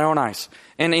saw it with our own eyes.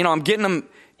 And, I'm getting them,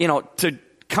 to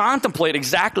contemplate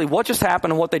exactly what just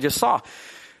happened and what they just saw.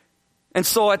 And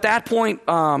so at that point,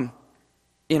 I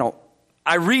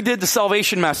redid the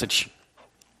salvation message.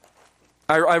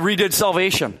 I redid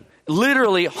salvation.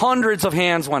 Literally hundreds of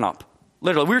hands went up.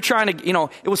 Literally. We were trying to,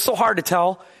 it was so hard to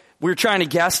tell. We were trying to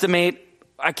guesstimate.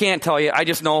 I can't tell you. I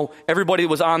just know everybody that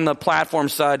was on the platform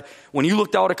said, when you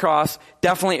looked out across,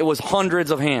 definitely it was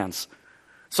hundreds of hands.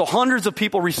 So hundreds of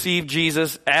people received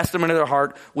Jesus, asked him into their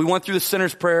heart. We went through the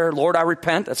sinner's prayer. Lord, I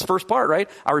repent. That's the first part, right?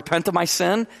 I repent of my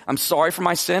sin. I'm sorry for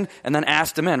my sin. And then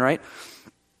asked him in, right?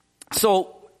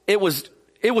 So it was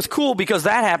cool because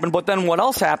that happened. But then what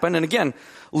else happened? And again,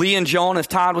 Lee and Joan, if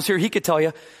Todd was here, he could tell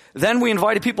you. Then we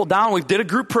invited people down. We did a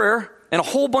group prayer. And a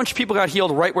whole bunch of people got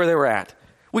healed right where they were at.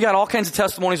 We got all kinds of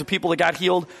testimonies of people that got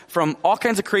healed from all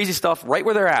kinds of crazy stuff right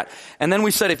where they're at. And then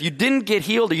we said, if you didn't get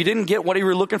healed or you didn't get what you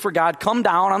were looking for God, come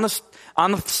down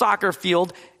on the soccer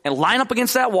field and line up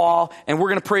against that wall, and we're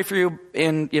going to pray for you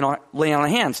and, lay on the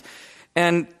hands.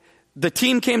 And the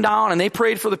team came down and they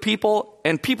prayed for the people,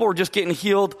 and people were just getting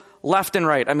healed left and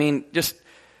right. I mean, just,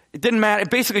 it didn't matter. It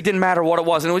basically didn't matter what it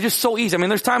was. And it was just so easy. I mean,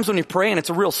 there's times when you pray and it's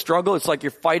a real struggle. It's like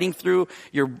you're fighting through,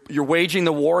 you're waging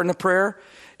the war in the prayer.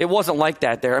 It wasn't like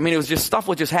that there. I mean, it was just, stuff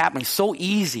was just happening so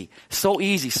easy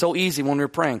when we were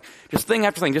praying. Just thing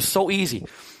after thing, just so easy.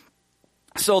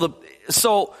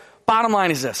 So bottom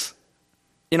line is this.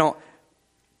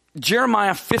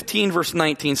 Jeremiah 15 verse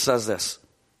 19 says this.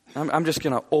 I'm just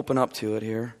going to open up to it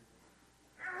here.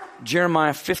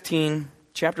 Jeremiah 15,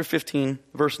 chapter 15,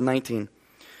 verse 19.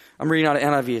 I'm reading out of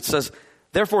NIV. It says,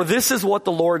 therefore this is what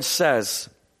the Lord says.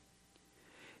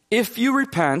 If you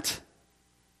repent,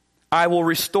 I will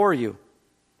restore you,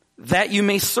 that you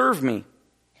may serve me.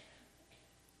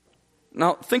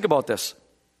 Now think about this.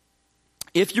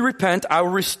 If you repent, I will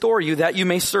restore you, that you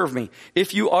may serve me.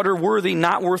 If you utter worthy,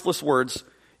 not worthless words,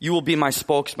 you will be my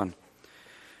spokesman.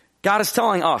 God is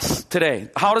telling us today.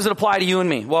 How does it apply to you and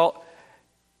me? Well,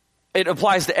 it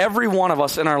applies to every one of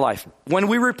us in our life. When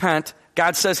we repent,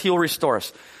 God says He'll restore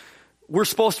us. We're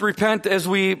supposed to repent as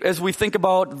we think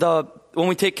about when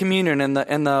we take communion and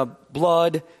the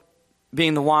blood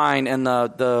being the wine and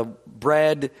the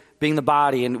bread being the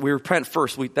body, and we repent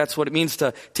first. That's what it means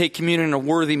to take communion in a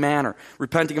worthy manner,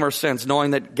 repenting of our sins,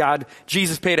 knowing that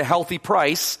Jesus paid a healthy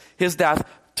price, His death,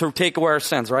 to take away our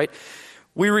sins, right?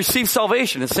 We receive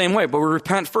salvation the same way, but we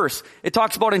repent first. It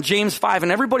talks about in James 5,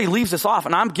 and everybody leaves this off,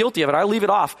 and I'm guilty of it. I leave it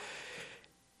off.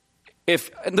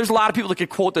 There's a lot of people that could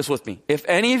quote this with me. If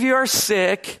any of you are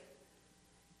sick,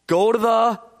 go to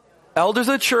the elders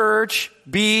of the church,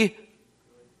 be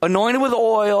anointed with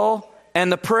oil,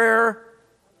 and the prayer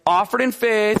offered in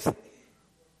faith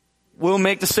will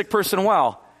make the sick person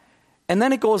well. And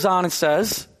then it goes on and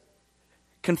says,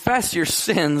 confess your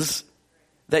sins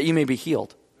that you may be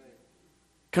healed.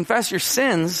 Confess your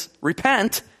sins,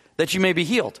 repent, that you may be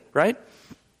healed, right?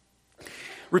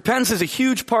 Repentance is a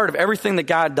huge part of everything that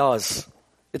God does.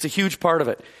 It's a huge part of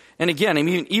it. And again, I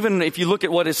mean, even if you look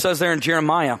at what it says there in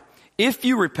Jeremiah, if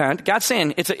you repent, God's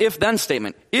saying it's an if-then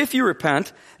statement. If you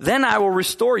repent, then I will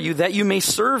restore you that you may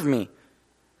serve me.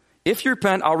 If you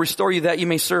repent, I'll restore you that you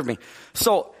may serve me.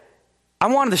 So I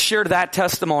wanted to share that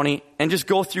testimony and just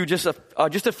go through just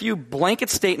a few blanket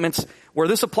statements where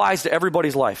this applies to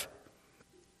everybody's life.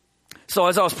 So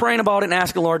as I was praying about it and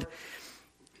asking the Lord,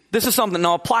 this is something,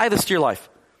 now apply this to your life.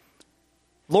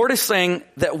 Lord is saying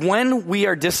that when we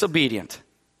are disobedient,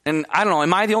 and I don't know,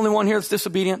 am I the only one here that's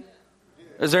disobedient?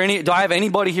 Do I have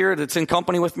anybody here that's in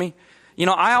company with me?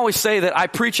 I always say that I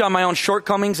preach on my own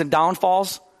shortcomings and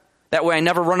downfalls. That way I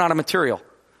never run out of material.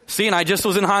 See, and I just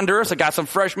was in Honduras. I got some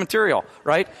fresh material,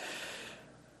 right?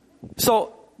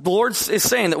 So the Lord is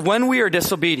saying that when we are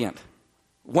disobedient,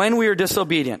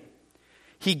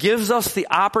 He gives us the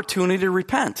opportunity to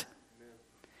repent.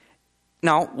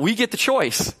 Now, we get the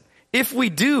choice. If we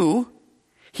do,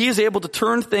 He is able to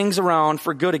turn things around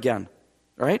for good again,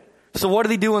 right? So what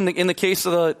did He do in the case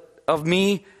of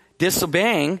me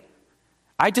disobeying?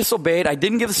 I disobeyed. I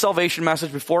didn't give the salvation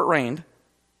message before it rained,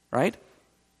 right?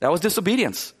 That was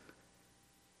disobedience.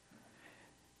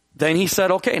 Then He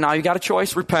said, okay, now you got a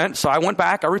choice, repent. So I went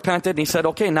back, I repented, and He said,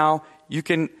 okay, now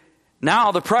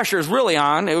the pressure is really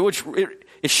on, which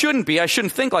it shouldn't be. I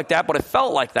shouldn't think like that, but it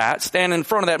felt like that, standing in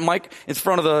front of that mic, in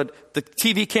front of the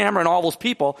TV camera and all those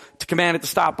people to command it to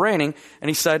stop raining. And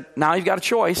He said, now you've got a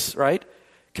choice, right?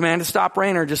 Command it to stop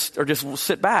rain or just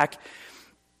sit back.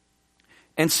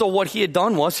 And so what He had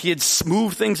done was He had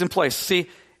moved things in place. See,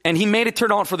 and He made it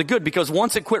turn out for the good, because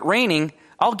once it quit raining,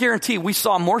 I'll guarantee we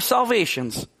saw more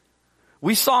salvations.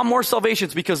 We saw more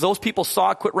salvations because those people saw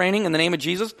it quit raining in the name of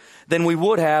Jesus than we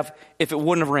would have if it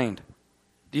wouldn't have rained.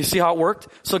 Do you see how it worked?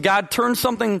 So God turned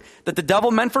something that the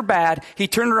devil meant for bad, He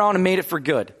turned around and made it for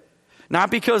good. Not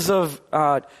because of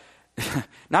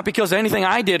anything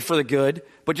I did for the good,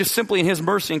 but just simply in His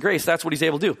mercy and grace. That's what He's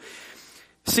able to do.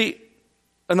 See,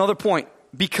 another point.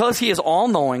 Because He is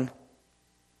all-knowing,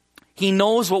 He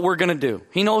knows what we're going to do.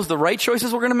 He knows the right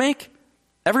choices we're going to make.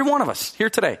 Every one of us here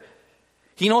today.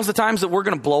 He knows the times that we're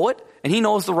going to blow it, and He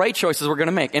knows the right choices we're going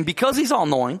to make. And because He's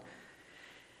all-knowing,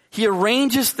 He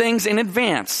arranges things in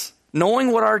advance,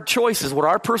 knowing what our choices, what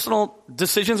our personal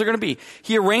decisions are going to be.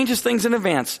 He arranges things in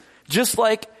advance, just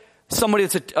like somebody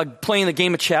that's playing the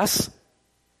game of chess.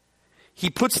 He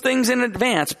puts things in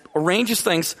advance, arranges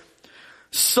things,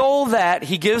 so that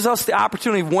He gives us the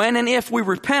opportunity when and if we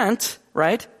repent,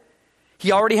 right?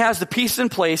 He already has the pieces in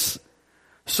place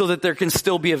so that there can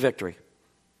still be a victory.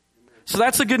 So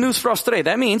that's the good news for us today.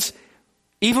 That means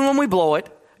even when we blow it,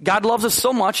 God loves us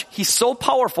so much, he's so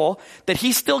powerful that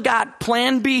he's still got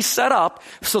plan B set up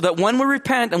so that when we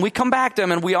repent and we come back to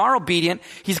him and we are obedient,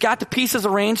 he's got the pieces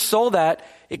arranged so that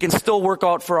it can still work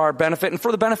out for our benefit and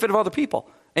for the benefit of other people.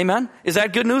 Amen? Is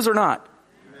that good news or not?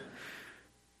 Amen.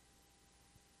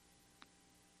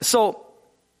 So,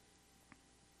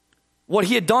 what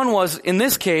he had done was, in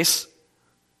this case,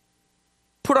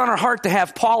 put on her heart to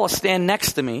have Paula stand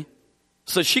next to me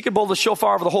so that she could blow the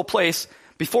shofar over the whole place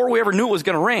before we ever knew it was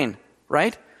going to rain,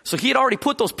 right? So he had already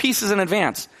put those pieces in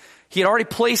advance. He had already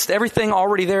placed everything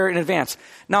already there in advance.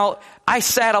 Now, I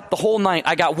sat up the whole night.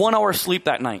 I got 1 hour sleep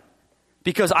that night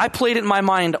because I played it in my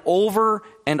mind over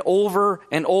and over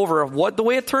and over of the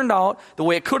way it turned out, the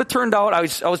way it could have turned out. I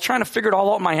was trying to figure it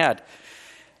all out in my head.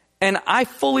 And I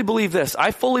fully believe this.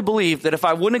 I fully believe that if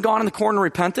I wouldn't have gone in the corner and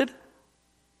repented,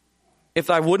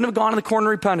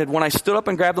 when I stood up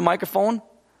and grabbed the microphone,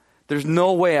 there's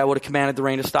no way I would have commanded the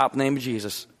rain to stop in the name of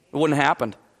Jesus. It wouldn't have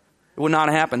happened. It would not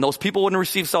have happened. Those people wouldn't have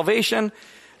received salvation.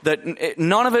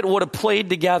 None of it would have played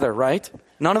together, right?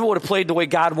 None of it would have played the way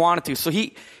God wanted to. So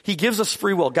he gives us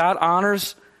free will. God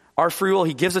honors our free will.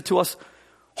 He gives it to us,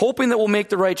 hoping that we'll make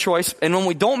the right choice. And when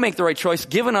we don't make the right choice,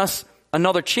 giving us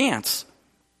another chance.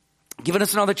 Giving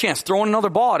us another chance, throwing another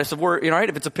ball at us.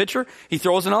 If it's a pitcher, he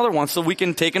throws another one so we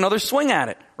can take another swing at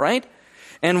it, right?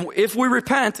 And if we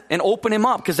repent and open him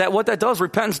up, because what that does,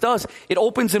 repentance does, it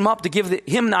opens him up to give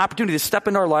him the opportunity to step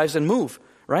into our lives and move,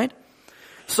 right?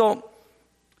 So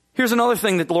here's another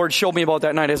thing that the Lord showed me about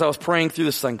that night as I was praying through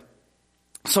this thing.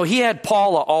 So he had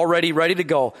Paula already ready to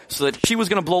go so that she was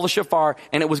going to blow the shofar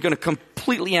and it was going to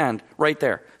completely end right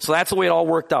there. So that's the way it all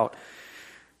worked out.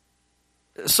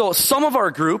 So some of our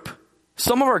group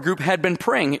had been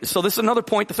praying. So this is another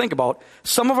point to think about.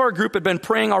 Some of our group had been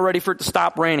praying already for it to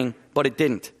stop raining, but it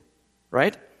didn't.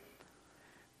 Right?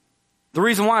 The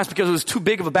reason why is because it was too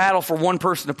big of a battle for one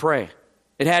person to pray.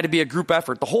 It had to be a group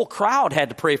effort. The whole crowd had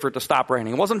to pray for it to stop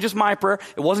raining. It wasn't just my prayer.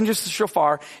 It wasn't just the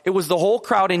shofar. It was the whole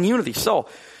crowd in unity. So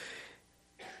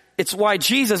it's why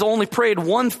Jesus only prayed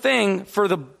one thing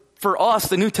for us,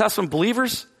 the New Testament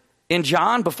believers. In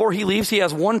John, before he leaves, he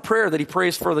has one prayer that he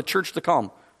prays for the church to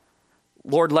come.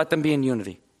 Lord, let them be in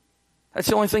unity. That's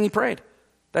the only thing he prayed.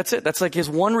 That's it. That's like his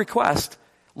one request.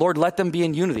 Lord, let them be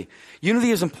in unity.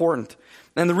 Unity is important.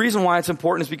 And the reason why it's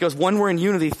important is because when we're in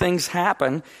unity, things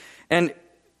happen. And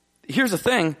here's the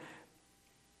thing.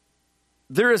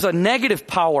 There is a negative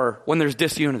power when there's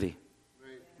disunity.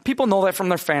 People know that from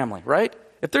their family, right?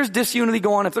 If there's disunity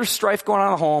going on, if there's strife going on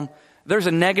in the home, there's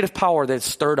a negative power that's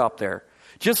stirred up there.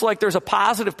 Just like there's a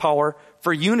positive power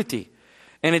for unity.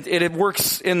 And it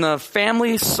works in the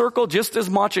family circle just as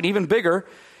much and even bigger.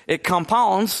 It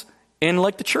compounds in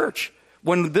like the church.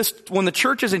 When the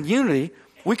church is in unity,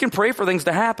 we can pray for things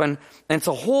to happen, and it's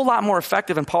a whole lot more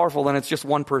effective and powerful than it's just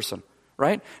one person,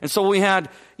 right? And so we had,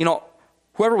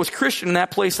 whoever was Christian in that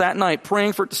place that night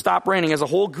praying for it to stop raining as a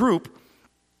whole group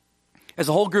was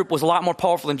a lot more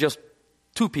powerful than just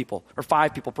 2 people or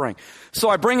 5 people praying. So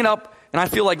I bring it up, and I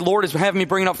feel like Lord is having me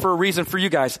bring it up for a reason for you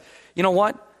guys. You know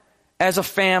what? As a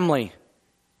family,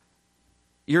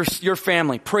 your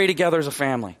family, pray together as a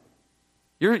family.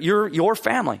 Your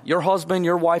family, your husband,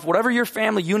 your wife, whatever your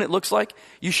family unit looks like,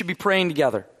 you should be praying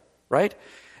together, right?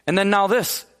 And then now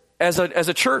this, as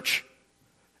a church,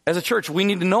 we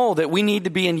need to know that we need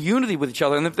to be in unity with each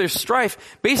other. And if there's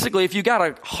strife, basically, if you got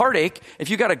a heartache,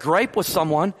 if you got a gripe with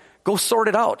someone, go sort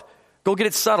it out. Go get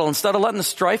it settled. Instead of letting the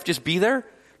strife just be there,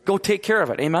 go take care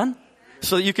of it. Amen?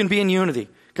 So that you can be in unity.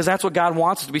 Because that's what God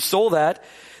wants us to be, so that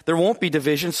there won't be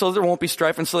division, so there won't be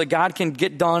strife, and so that God can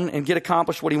get done and get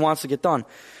accomplished what he wants to get done.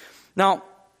 Now,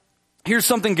 here's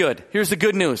something good. Here's the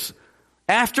good news.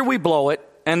 After we blow it,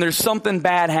 and there's something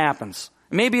bad happens.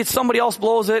 Maybe it's somebody else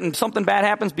blows it, and something bad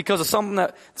happens because of something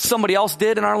that somebody else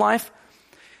did in our life.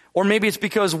 Or maybe it's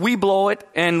because we blow it,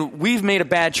 and we've made a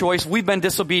bad choice, we've been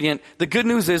disobedient. The good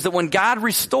news is that when God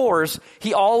restores,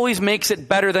 he always makes it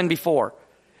better than before.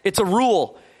 It's a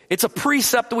rule. It's a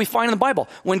precept that we find in the Bible.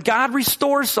 When God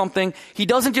restores something, he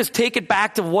doesn't just take it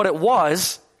back to what it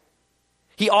was.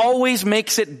 He always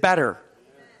makes it better.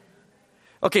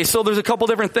 Okay, so there's a couple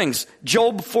different things.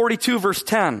 Job 42 verse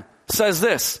 10 says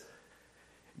this.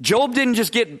 Job didn't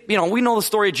just get, we know the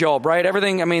story of Job, right?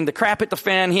 The crap hit the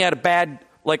fan. He had a bad,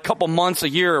 couple months, a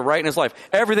year, right, in his life.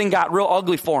 Everything got real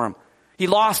ugly for him. He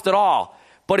lost it all.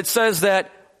 But it says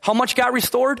that, how much got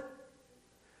restored?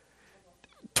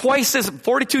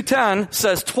 42:10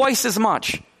 says twice as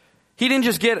much. He didn't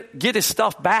just get his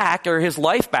stuff back or his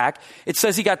life back. It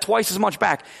says he got twice as much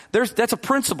back. That's a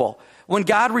principle. When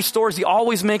God restores, he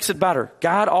always makes it better.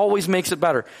 God always makes it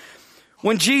better.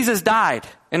 When Jesus died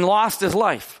and lost his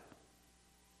life,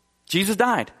 Jesus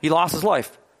died. He lost his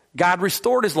life. God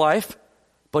restored his life,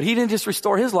 but he didn't just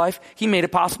restore his life. He made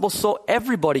it possible so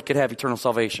everybody could have eternal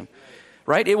salvation.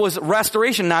 Right? It was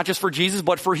restoration, not just for Jesus,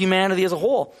 but for humanity as a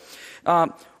whole.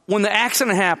 When the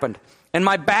accident happened and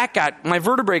my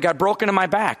vertebrae got broken in my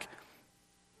back,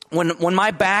 when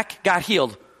my back got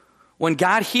healed, when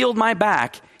God healed my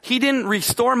back, he didn't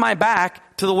restore my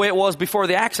back to the way it was before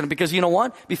the accident, because you know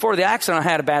what? Before the accident, I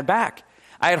had a bad back.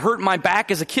 I had hurt my back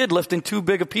as a kid lifting too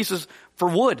big of pieces for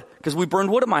wood, because we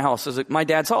burned wood at my house, my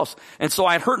dad's house. And so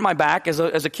I had hurt my back as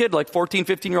a kid, like 14,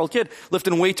 15-year-old kid,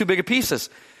 lifting way too big of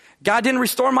pieces. God didn't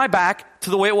restore my back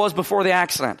to the way it was before the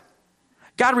accident.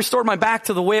 God restored my back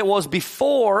to the way it was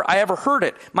before I ever hurt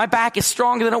it. My back is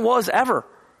stronger than it was ever.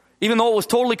 Even though it was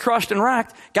totally crushed and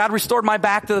wrecked, God restored my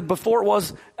back to before it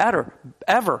was ever.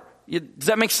 Does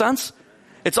that make sense?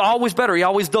 It's always better. He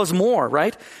always does more,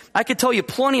 right? I could tell you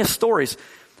plenty of stories.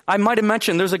 I might have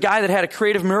mentioned there's a guy that had a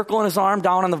creative miracle in his arm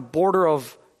down on the border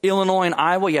of Illinois and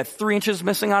Iowa. He had 3 inches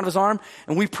missing out of his arm,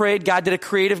 and we prayed. God did a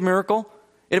creative miracle.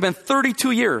 It had been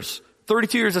 32 years.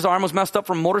 32 years his arm was messed up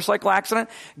from a motorcycle accident.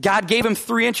 God gave him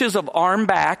 3 inches of arm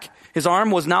back. His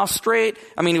arm was now straight.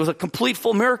 I mean, it was a complete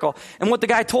full miracle. And what the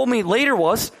guy told me later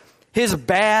was his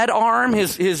bad arm,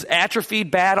 his atrophied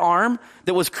bad arm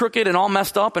that was crooked and all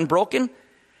messed up and broken,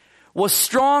 was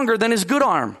stronger than his good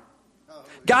arm.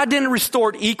 God didn't restore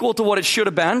it equal to what it should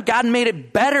have been. God made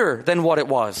it better than what it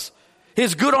was.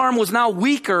 His good arm was now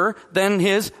weaker than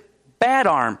his bad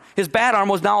arm. His bad arm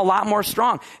was now a lot more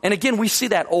strong. And again, we see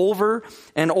that over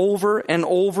and over and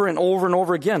over and over and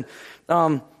over again.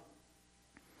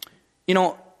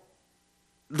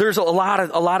 There's a lot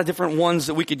of different ones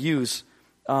that we could use.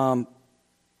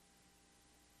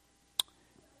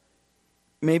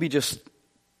 Maybe just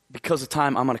because of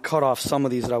time, I'm going to cut off some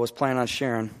of these that I was planning on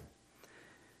sharing.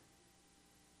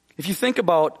 If you think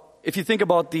about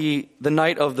the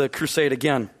night of the crusade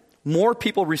again, more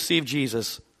people received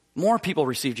Jesus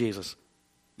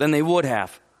than they would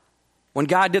have. When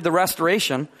God did the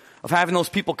restoration of having those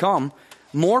people come,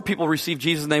 more people received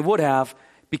Jesus than they would have,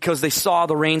 because they saw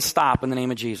the rain stop in the name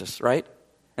of Jesus, right?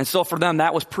 And so for them,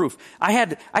 that was proof. I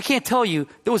can't tell you,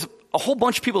 there was a whole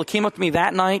bunch of people that came up to me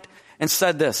that night and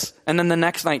said this, and then the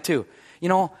next night too.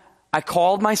 I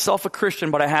called myself a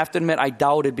Christian, but I have to admit I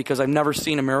doubted because I've never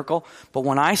seen a miracle. But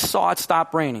when I saw it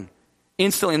stop raining,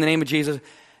 instantly in the name of Jesus,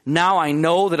 now I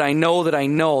know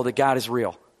that God is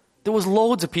real. There was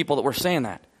loads of people that were saying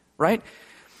that, right?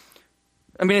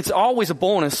 I mean, it's always a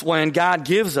bonus when God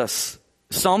gives us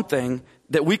something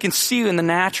that we can see in the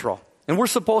natural. And we're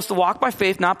supposed to walk by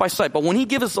faith, not by sight. But when he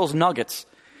gives us those nuggets,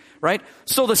 right?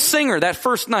 So the singer that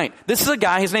first night, this is a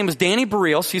guy, his name is Danny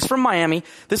Barrios. He's from Miami.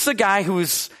 This is a guy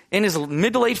who's in his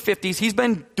mid to late 50s. He's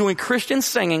been doing Christian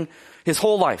singing his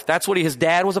whole life. That's what his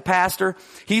dad was a pastor.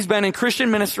 He's been in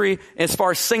Christian ministry as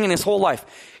far as singing his whole life.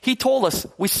 He told us,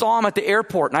 we saw him at the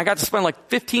airport, and I got to spend like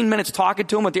 15 minutes talking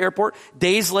to him at the airport.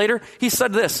 Days later, he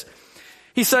said this.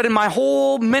 He said, in my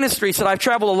whole ministry, he said, I've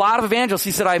traveled a lot of evangelists.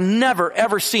 He said, I've never,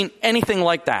 ever seen anything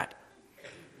like that.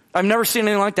 I've never seen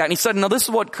anything like that. And he said, now this is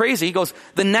what crazy. He goes,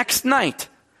 the next night.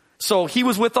 So he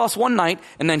was with us one night,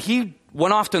 and then he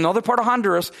went off to another part of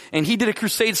Honduras, and he did a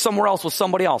crusade somewhere else with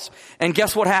somebody else. And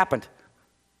guess what happened?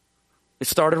 It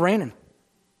started raining.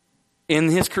 In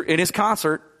his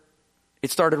concert,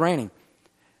 it started raining.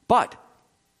 But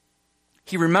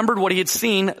he remembered what he had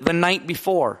seen the night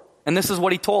before. And this is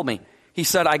what he told me. He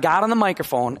said, I got on the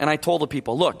microphone and I told the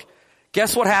people, look,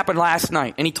 guess what happened last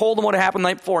night? And he told them what happened the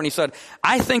night before. And he said,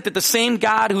 I think that the same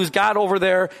God who's God over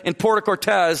there in Puerto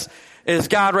Cortez is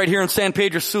God right here in San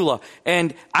Pedro Sula.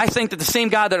 And I think that the same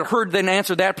God that heard and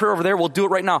answered that prayer over there will do it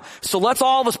right now. So let's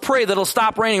all of us pray that it'll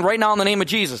stop raining right now in the name of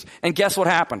Jesus. And guess what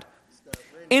happened?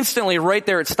 Instantly, right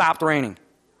there, it stopped raining.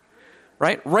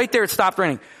 Right there, it stopped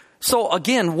raining. So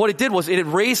again, what it did was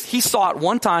he saw it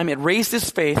one time, it raised his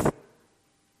faith.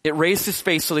 It raised his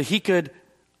faith so that he could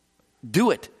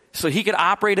do it, so he could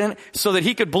operate in it, so that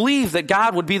he could believe that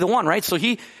God would be the one, right? So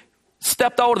he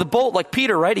stepped out of the boat like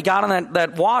Peter, right? He got on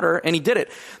that water and he did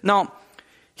it. Now,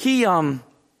 he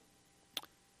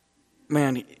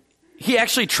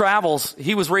actually travels.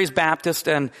 He was raised Baptist,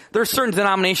 and there are certain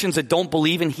denominations that don't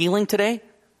believe in healing today,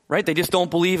 right? They just don't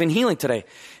believe in healing today.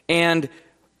 And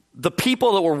the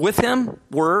people that were with him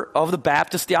were of the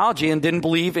Baptist theology and didn't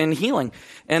believe in healing.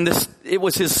 And it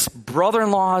was his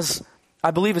brother-in-law's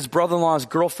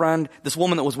girlfriend, this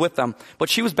woman that was with them, but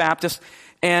she was Baptist.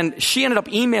 And she ended up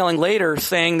emailing later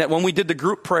saying that when we did the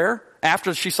group prayer,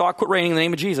 after she saw it quit raining in the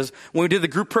name of Jesus, when we did the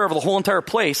group prayer over the whole entire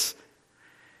place,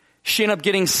 she ended up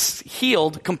getting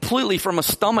healed completely from a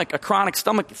chronic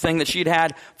stomach thing that she'd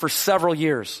had for several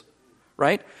years,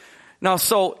 right? Now,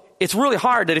 so it's really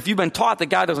hard that if you've been taught that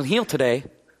God doesn't heal today,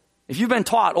 if you've been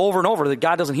taught over and over that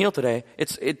God doesn't heal today,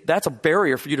 that's a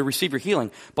barrier for you to receive your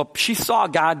healing. But she saw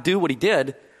God do what he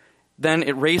did, then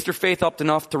it raised her faith up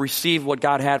enough to receive what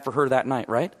God had for her that night,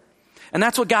 right? And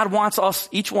that's what God wants us,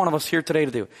 each one of us here today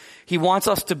to do. He wants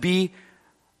us to be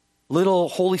little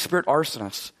Holy Spirit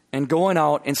arsonists and going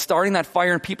out and starting that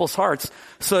fire in people's hearts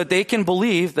so that they can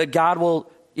believe that God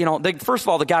will, first of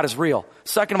all, that God is real.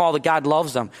 Second of all, that God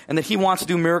loves them and that he wants to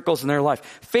do miracles in their life.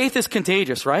 Faith is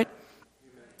contagious, right?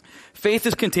 Faith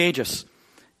is contagious.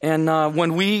 And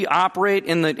when we operate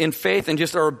in faith and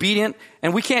just are obedient,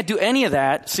 and we can't do any of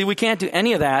that, we can't do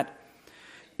any of that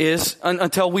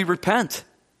until we repent.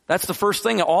 That's the first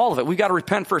thing, all of it. We've got to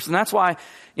repent first. And that's why,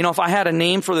 if I had a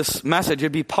name for this message,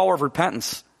 it'd be Power of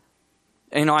Repentance.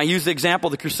 And, I use the example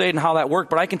of the crusade and how that worked,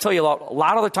 but I can tell you a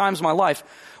lot of the times in my life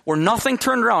where nothing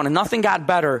turned around and nothing got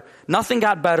better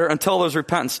until there was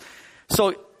repentance. So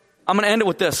I'm going to end it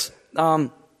with this.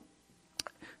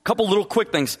 Couple little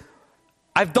quick things.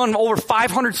 I've done over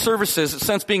 500 services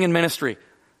since being in ministry.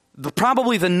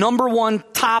 Probably the number one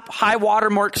top high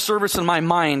watermark service in my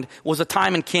mind was a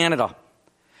time in Canada.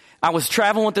 I was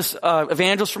traveling with this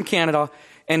evangelist from Canada,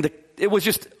 and it was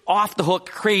just off the hook,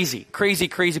 crazy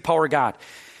power of God.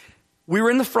 We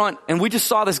were in the front, and we just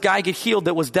saw this guy get healed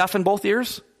that was deaf in both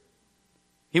ears.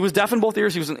 He was deaf in both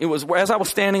ears. As I was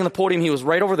standing in the podium, he was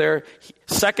right over there,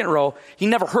 second row. He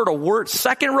never heard a word.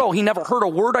 Second row, he never heard a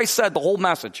word I said the whole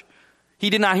message. He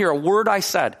did not hear a word I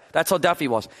said. That's how deaf he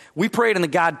was. We prayed,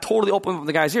 and God totally opened up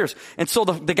the guy's ears. And so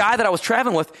the guy that I was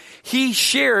traveling with, he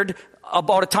shared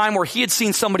about a time where he had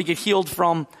seen somebody get healed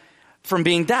from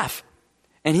being deaf.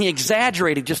 And he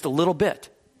exaggerated just a little bit.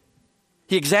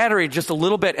 And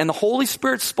the Holy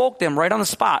Spirit spoke to him right on the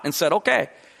spot and said, okay,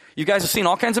 you guys have seen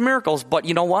all kinds of miracles, but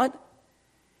you know what?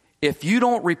 If you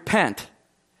don't repent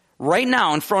right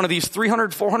now in front of these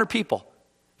 300, 400 people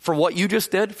for what you just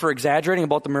did, for exaggerating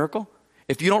about the miracle,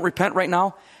 if you don't repent right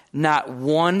now, not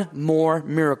one more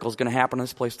miracle is going to happen in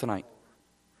this place tonight.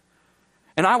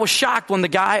 And I was shocked when the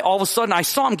guy, all of a sudden, I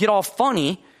saw him get all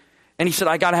funny, and he said,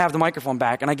 I got to have the microphone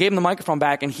back. And I gave him the microphone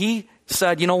back, and he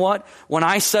said, you know what? When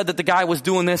I said that the guy was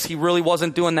doing this, he really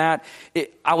wasn't doing that.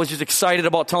 I was just excited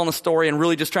about telling the story and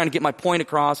really just trying to get my point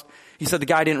across. He said the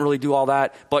guy didn't really do all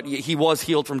that, but he was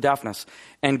healed from deafness.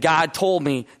 And God told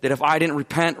me that if I didn't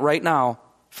repent right now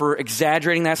for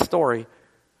exaggerating that story,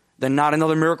 then not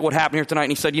another miracle would happen here tonight.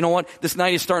 And he said, you know what? This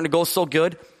night is starting to go so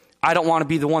good, I don't want to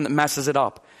be the one that messes it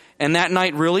up. And that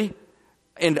night really,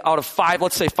 and out of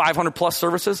 500 plus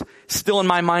services, still in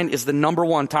my mind is the number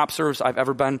one top service I've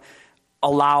ever been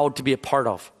allowed to be a part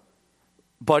of.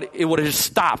 But it would have just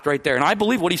stopped right there. And I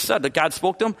believe what he said, that God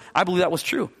spoke to him. I believe that was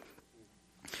true.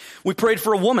 We prayed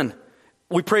for a woman.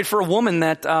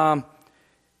 That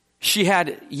she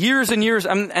had years and years,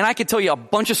 and I could tell you a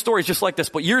bunch of stories just like this,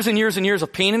 but years and years and years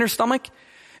of pain in her stomach.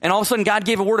 And all of a sudden God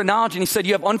gave a word of knowledge, and he said,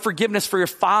 you have unforgiveness for your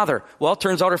father. Well, it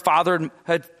turns out her father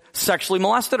had sexually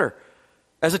molested her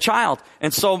as a child.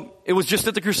 And so it was just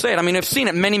at the crusade. I mean, I've seen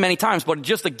it many, many times, but it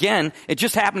just happened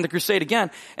at the crusade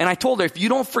again. And I told her, if you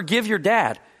don't forgive your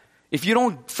dad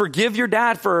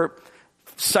for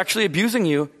sexually abusing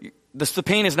you, the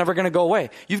pain is never going to go away.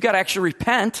 You've got to actually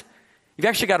repent. You've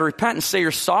actually got to repent and say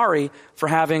you're sorry for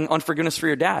having unforgiveness for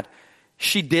your dad.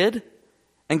 She did.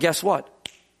 And guess what?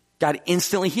 God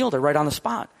instantly healed her right on the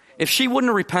spot. If she wouldn't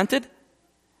have repented,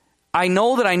 I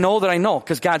know,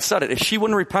 because God said it. If she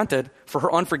wouldn't have repented for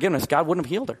her unforgiveness, God wouldn't have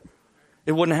healed her.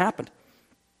 It wouldn't have happened.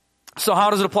 So how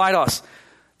does it apply to us?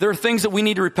 There are things that we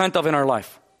need to repent of in our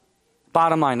life.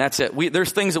 Bottom line, that's it.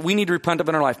 There's things that we need to repent of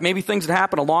in our life. Maybe things that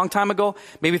happened a long time ago.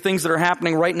 Maybe things that are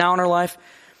happening right now in our life.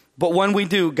 But when we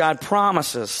do, God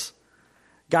promises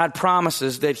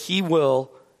that he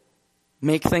will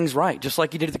make things right, just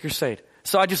like he did at the crusade.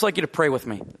 So I'd just like you to pray with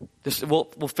me. We'll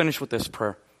finish with this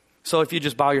prayer. So if you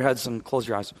just bow your heads and close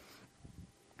your eyes.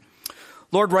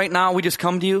 Lord, right now we just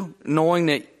come to you knowing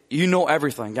that you know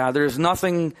everything. God, there's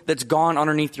nothing that's gone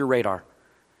underneath your radar.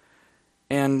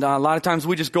 And a lot of times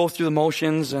we just go through the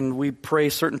motions and we pray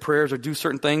certain prayers or do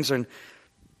certain things, and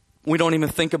we don't even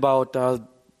think about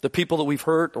the people that we've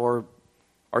hurt or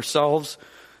ourselves,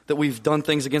 that we've done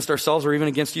things against ourselves or even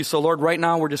against you. So Lord, right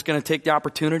now we're just going to take the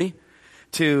opportunity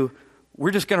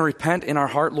we're just going to repent in our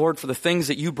heart, Lord, for the things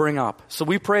that you bring up. So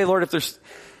we pray, Lord, if there's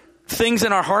things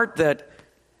in our heart that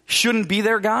shouldn't be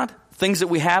there, God, things that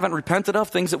we haven't repented of,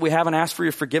 things that we haven't asked for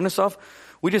your forgiveness of,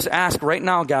 we just ask right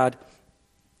now, God,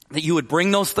 that you would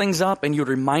bring those things up and you would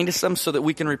remind us them so that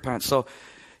we can repent. So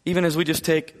even as we just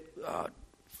take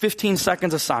 15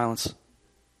 seconds of silence.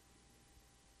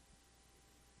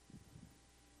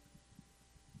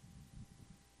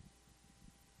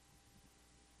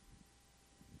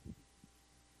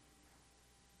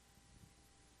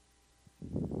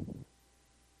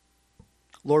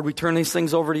 Lord, we turn these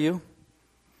things over to you,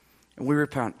 and we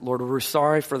repent. Lord, we're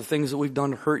sorry for the things that we've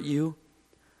done to hurt you.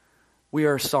 We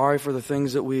are sorry for the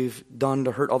things that we've done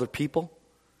to hurt other people.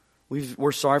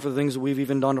 We're sorry for the things that we've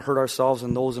even done to hurt ourselves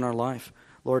and those in our life.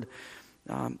 Lord,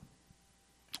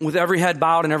 with every head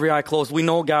bowed and every eye closed, we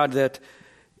know, God, that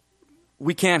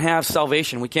we can't have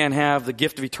salvation. We can't have the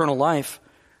gift of eternal life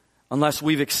unless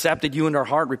we've accepted you into our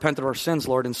heart, repented of our sins,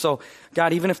 Lord. And so,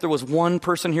 God, even if there was one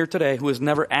person here today who has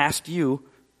never asked you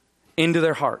into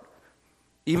their heart,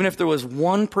 even if there was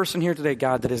one person here today,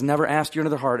 God, that has never asked you into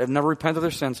their heart, have never repented of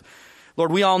their sins,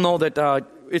 Lord, we all know that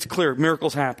it's clear,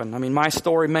 miracles happen. I mean, my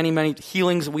story, many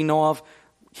healings that we know of,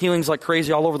 healings like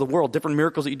crazy all over the world, different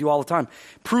miracles that you do all the time,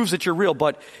 proves that you're real.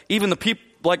 But even the people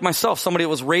like myself, somebody that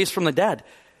was raised from the dead,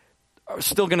 are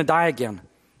still going to die again.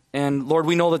 And Lord,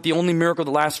 we know that the only miracle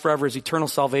that lasts forever is eternal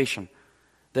salvation.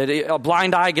 That a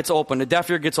blind eye gets opened, a deaf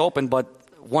ear gets opened, but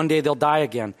one day they'll die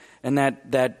again. And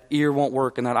that ear won't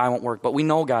work and that eye won't work. But we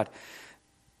know, God,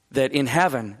 that in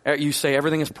heaven, you say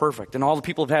everything is perfect. And all the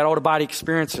people have had out-of-body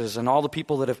experiences, and all the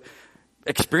people that have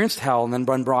experienced hell and then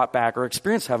been brought back, or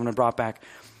experienced heaven and brought back.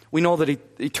 We know that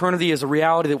eternity is a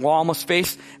reality that we all must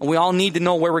face, and we all need to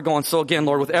know where we're going. So again,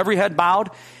 Lord, with every head bowed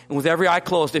and with every eye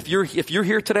closed, if you're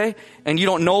here today and you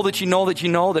don't know that you know that you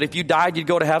know that if you died, you'd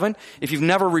go to heaven, if you've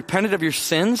never repented of your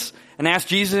sins and asked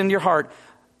Jesus into your heart,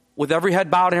 with every head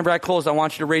bowed and every eye closed, I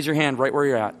want you to raise your hand right where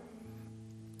you're at.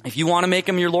 If you want to make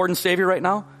him your Lord and Savior right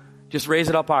now, just raise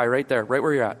it up high, right there, right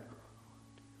where you're at.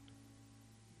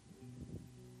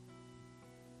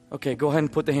 Okay, go ahead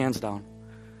and put the hands down.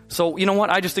 So, you know what?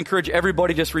 I just encourage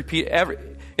everybody just repeat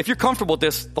if you're comfortable with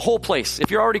this, the whole place. If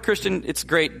you're already Christian, it's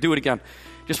great. Do it again.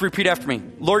 Just repeat after me.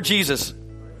 Lord Jesus,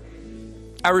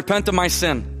 I repent of my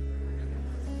sin.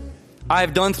 I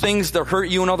have done things that hurt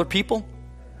you and other people.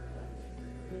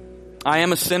 I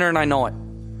am a sinner and I know it.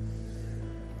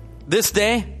 This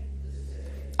day,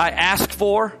 I ask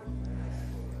for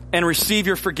and receive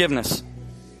your forgiveness.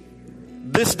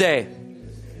 This day,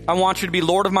 I want you to be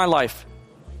Lord of my life.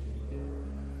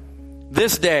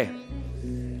 This day,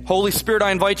 Holy Spirit,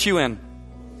 I invite you in.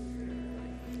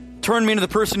 Turn me into the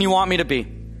person you want me to be.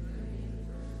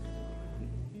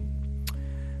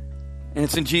 And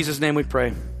it's in Jesus' name we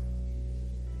pray.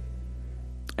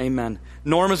 Amen.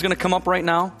 Norm is going to come up right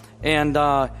now, and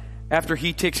after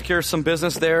he takes care of some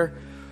business there,